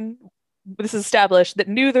person, this is established, that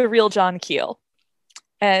knew the real John Keel.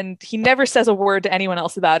 And he never says a word to anyone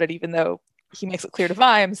else about it, even though he makes it clear to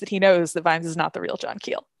Vimes that he knows that Vimes is not the real John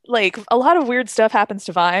Keel. Like, a lot of weird stuff happens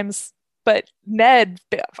to Vimes, but Ned,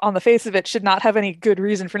 on the face of it, should not have any good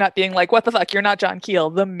reason for not being like, what the fuck, you're not John Keel,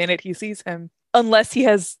 the minute he sees him, unless he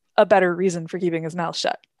has a better reason for keeping his mouth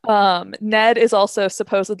shut. Ned is also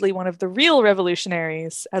supposedly one of the real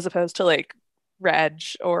revolutionaries, as opposed to like Reg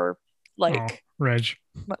or like Reg.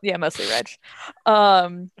 Yeah, mostly Reg.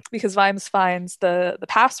 Because Vimes finds the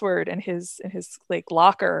password in his like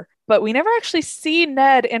locker, but we never actually see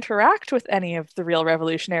Ned interact with any of the real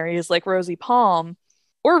revolutionaries like Rosie Palm,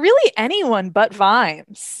 or really anyone but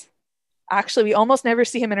Vimes. Actually, we almost never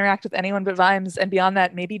see him interact with anyone but Vimes, and beyond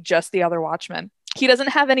that, maybe just the other Watchmen. He doesn't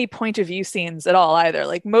have any point of view scenes at all either.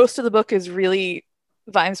 Like, most of the book is really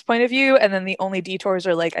Vimes' point of view, and then the only detours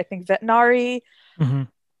are like, I think, Vetinari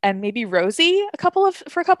and maybe Rosie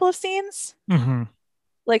for a couple of scenes.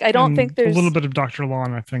 Like, I don't think there's a little bit of Dr.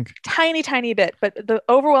 Lawn, I think. Tiny bit, but the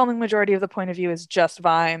overwhelming majority of the point of view is just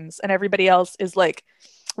Vimes, and everybody else is like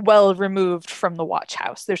well removed from the watch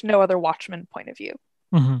house. There's no other Watchman point of view.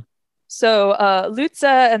 So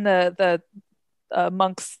Lutza and the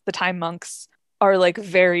monks, the time monks, are like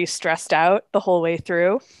very stressed out the whole way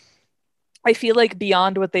through. I feel like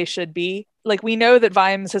beyond what they should be. Like, we know that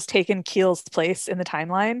Vimes has taken Keel's place in the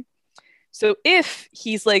timeline. So if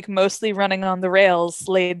he's like mostly running on the rails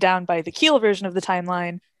laid down by the Keel version of the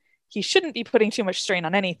timeline, he shouldn't be putting too much strain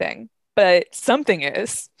on anything. But something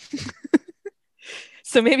is.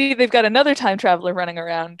 So maybe they've got another time traveler running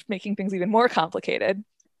around, making things even more complicated.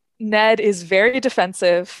 Ned is very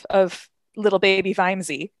defensive of little baby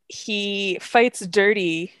Vimesy. He fights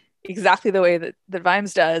dirty exactly the way that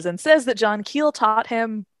Vimes does, and says that John Keel taught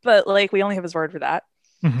him, but like, we only have his word for that.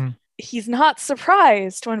 He's not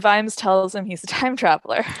surprised when Vimes tells him he's a time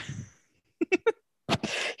traveler.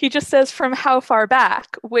 He just says, from how far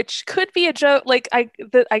back, which could be a joke. Like, I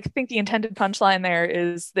think the intended punchline there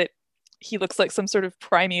is that he looks like some sort of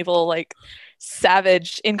primeval, like,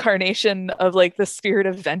 savage incarnation of like the spirit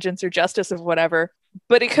of vengeance or justice of whatever.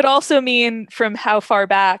 But it could also mean from how far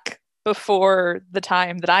back before the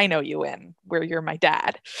time that I know you in, where you're my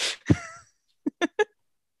dad.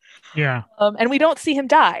 Yeah. And we don't see him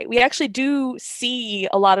die. We actually do see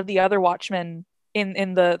a lot of the other Watchmen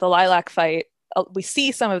in the Lilac fight. We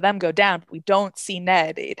see some of them go down, but we don't see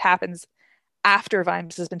Ned. It happens after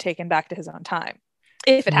Vimes has been taken back to his own time.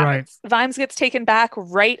 If it happens. Right. Vimes gets taken back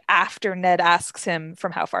right after Ned asks him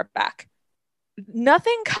from how far back.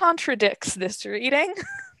 Nothing contradicts this reading.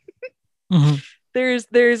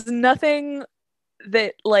 There's nothing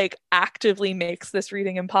that like actively makes this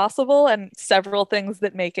reading impossible, and several things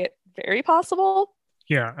that make it very possible.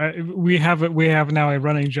 Yeah, we have now a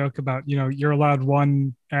running joke about, you're allowed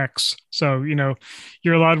one X, so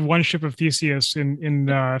you're allowed one ship of Theseus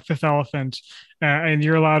in Fifth Elephant, and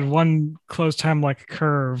you're allowed one closed time like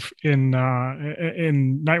curve in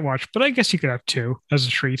Night Watch, but I guess you could have two as a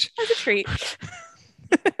treat.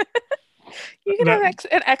 You can have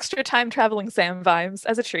an extra time traveling Sam Vimes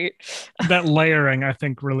as a treat. That layering, I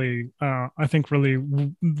think really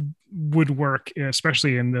would work,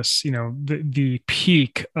 especially in this, the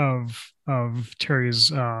peak of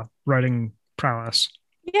Terry's writing prowess.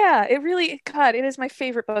 Yeah, it is my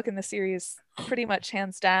favorite book in the series, pretty much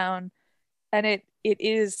hands down. And it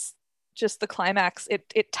is just the climax.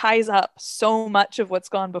 It ties up so much of what's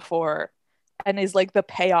gone before and is like the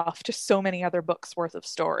payoff to so many other books worth of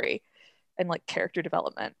story and like character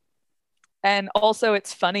development. And also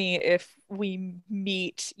it's funny if we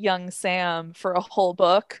meet young Sam for a whole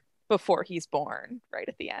book before he's born right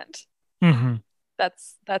at the end. Mm-hmm.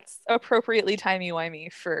 That's appropriately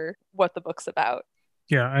timey-wimey for what the book's about.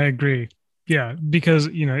 Yeah, I agree. Yeah, because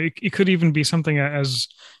it could even be something as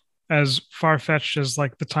far-fetched as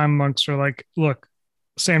like the time monks are like, look,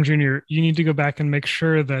 Sam Jr., you need to go back and make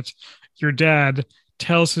sure that your dad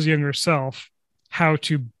tells his younger self how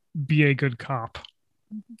to be a good cop.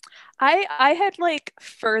 I had like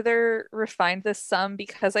further refined this some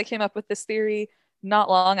because I came up with this theory not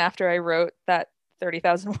long after I wrote that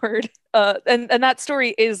 30,000 word. And that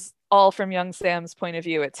story is all from young Sam's point of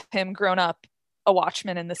view. It's him grown up a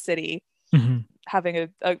watchman in the city, having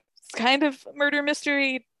a kind of murder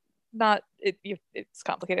mystery. It's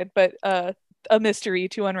complicated, but a mystery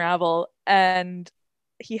to unravel. And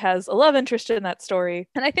he has a love interest in that story.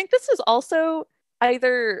 And I think this is also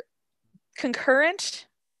either concurrent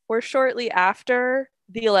or shortly after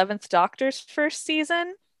the 11th Doctor's first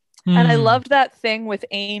season. And I loved that thing with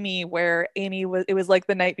Amy where it was like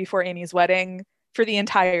the night before Amy's wedding for the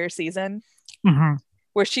entire season,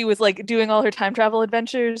 where she was like doing all her time travel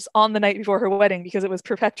adventures on the night before her wedding because it was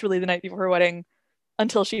perpetually the night before her wedding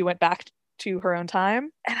until she went back to her own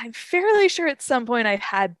time. And I'm fairly sure at some point I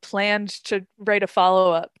had planned to write a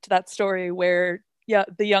follow-up to that story where,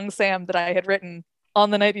 the young Sam that I had written on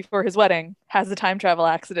the night before his wedding has a time travel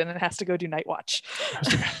accident and has to go do night watch.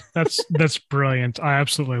 That's brilliant. I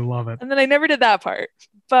absolutely love it. And then I never did that part,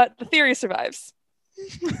 but the theory survives.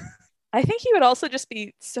 I think he would also just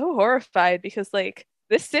be so horrified because like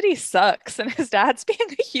this city sucks and his dad's being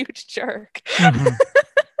a huge jerk.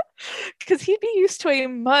 Because he'd be used to a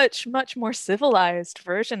much, much more civilized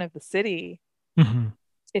version of the city.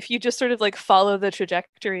 If you just sort of like follow the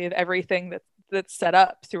trajectory of everything that's set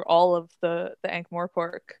up through all of the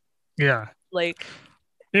Ankh-Morpork. Yeah. Like,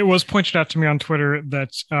 it was pointed out to me on Twitter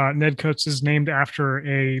that Ned Coates is named after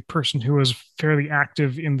a person who was fairly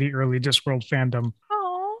active in the early Discworld fandom.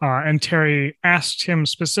 And Terry asked him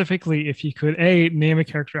specifically if he could A, name a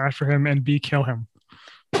character after him, and B, kill him.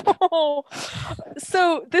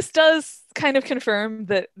 So this does kind of confirm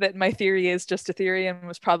that my theory is just a theory and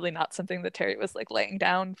was probably not something that Terry was like laying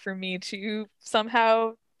down for me to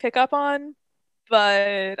somehow pick up on.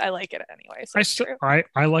 But I like it anyway. So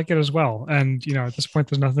I like it as well. And, at this point,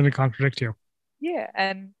 there's nothing to contradict you. Yeah.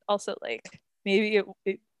 And also, like, maybe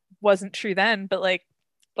it wasn't true then, but, like,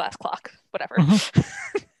 glass clock, whatever.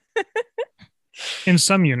 In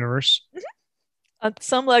some universe. On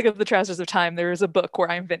some leg of the Trousers of Time, there is a book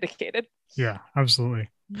where I'm vindicated. Yeah, absolutely.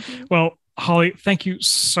 Well, Holly, thank you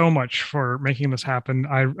so much for making this happen.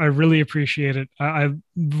 I really appreciate it.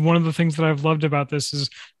 One of the things that I've loved about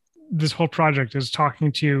this whole project is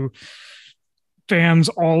talking to fans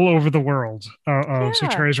all over the world of Sir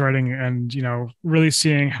Terry's writing and, really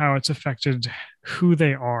seeing how it's affected who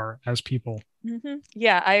they are as people.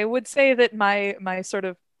 Yeah, I would say that my sort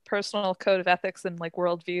of personal code of ethics and like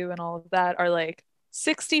worldview and all of that are like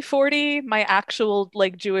 60-40, my actual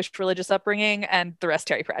like Jewish religious upbringing and the rest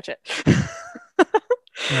Terry Pratchett.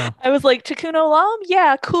 Yeah. I was like, Tikkun Olam?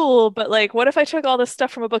 Yeah, cool. But like, what if I took all this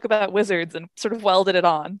stuff from a book about wizards and sort of welded it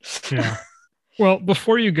on? Yeah. Well,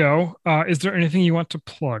 before you go, is there anything you want to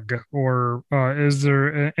plug? Or is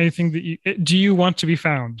there anything that do you want to be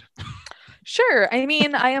found? Sure. I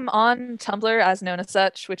mean, I am on Tumblr as known as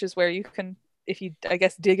such, which is where you can, if you, I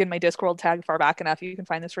guess, dig in my Discworld tag far back enough, you can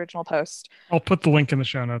find this original post. I'll put the link in the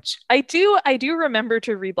show notes. I do remember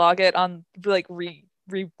to reblog it on like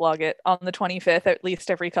reblog it on the 25th at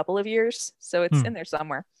least every couple of years, so it's in there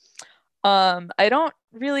somewhere. I don't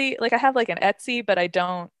really like, I have like an Etsy, but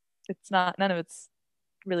none of it's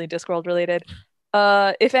really Discworld related.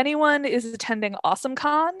 If anyone is attending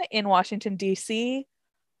AwesomeCon in Washington DC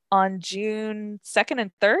on June 2nd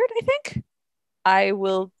and 3rd, I think I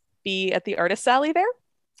will be at the Artist Alley there.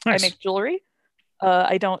 Nice. I make jewelry.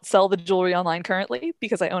 I don't sell the jewelry online currently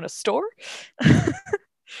because I own a store.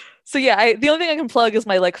 So yeah, the only thing I can plug is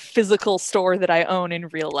my like physical store that I own in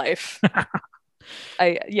real life.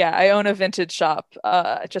 I own a vintage shop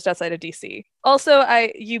just outside of DC. Also,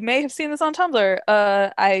 you may have seen this on Tumblr.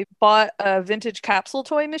 I bought a vintage capsule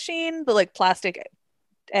toy machine, the like plastic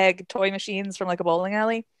egg toy machines from like a bowling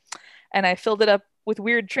alley, and I filled it up with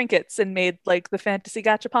weird trinkets and made like the fantasy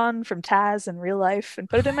gachapon from Taz in real life and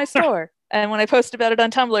put it in my store. And when I posted about it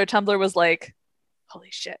on Tumblr, Tumblr was like,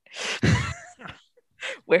 holy shit.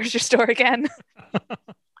 Where's your store again?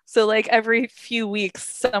 So like every few weeks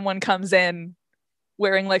someone comes in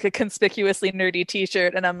wearing like a conspicuously nerdy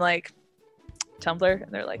t-shirt, and I'm like, Tumblr?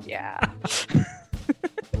 And they're like, yeah.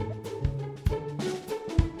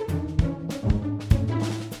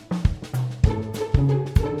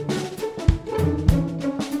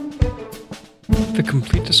 The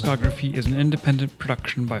Complete Discography is an independent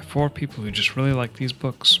production by 4 people who just really like these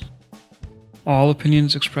books. All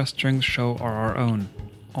opinions expressed during the show are our own.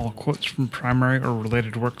 All quotes from primary or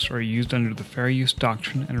related works are used under the Fair Use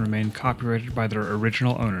Doctrine and remain copyrighted by their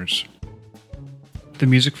original owners. The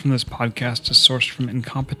music from this podcast is sourced from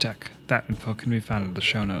Incompetech. That info can be found in the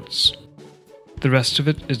show notes. The rest of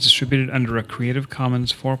it is distributed under a Creative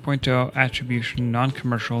Commons 4.0 Attribution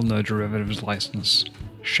Non-Commercial No Derivatives license.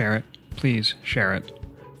 Share it. Please share it.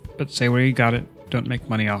 But say where you got it, don't make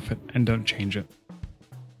money off it, and don't change it.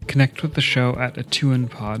 Connect with the show at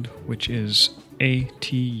ATUINPod, which is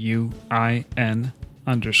ATUIN_POD,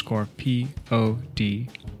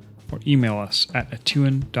 or email us at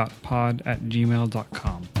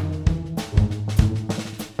atuin.pod@gmail.com.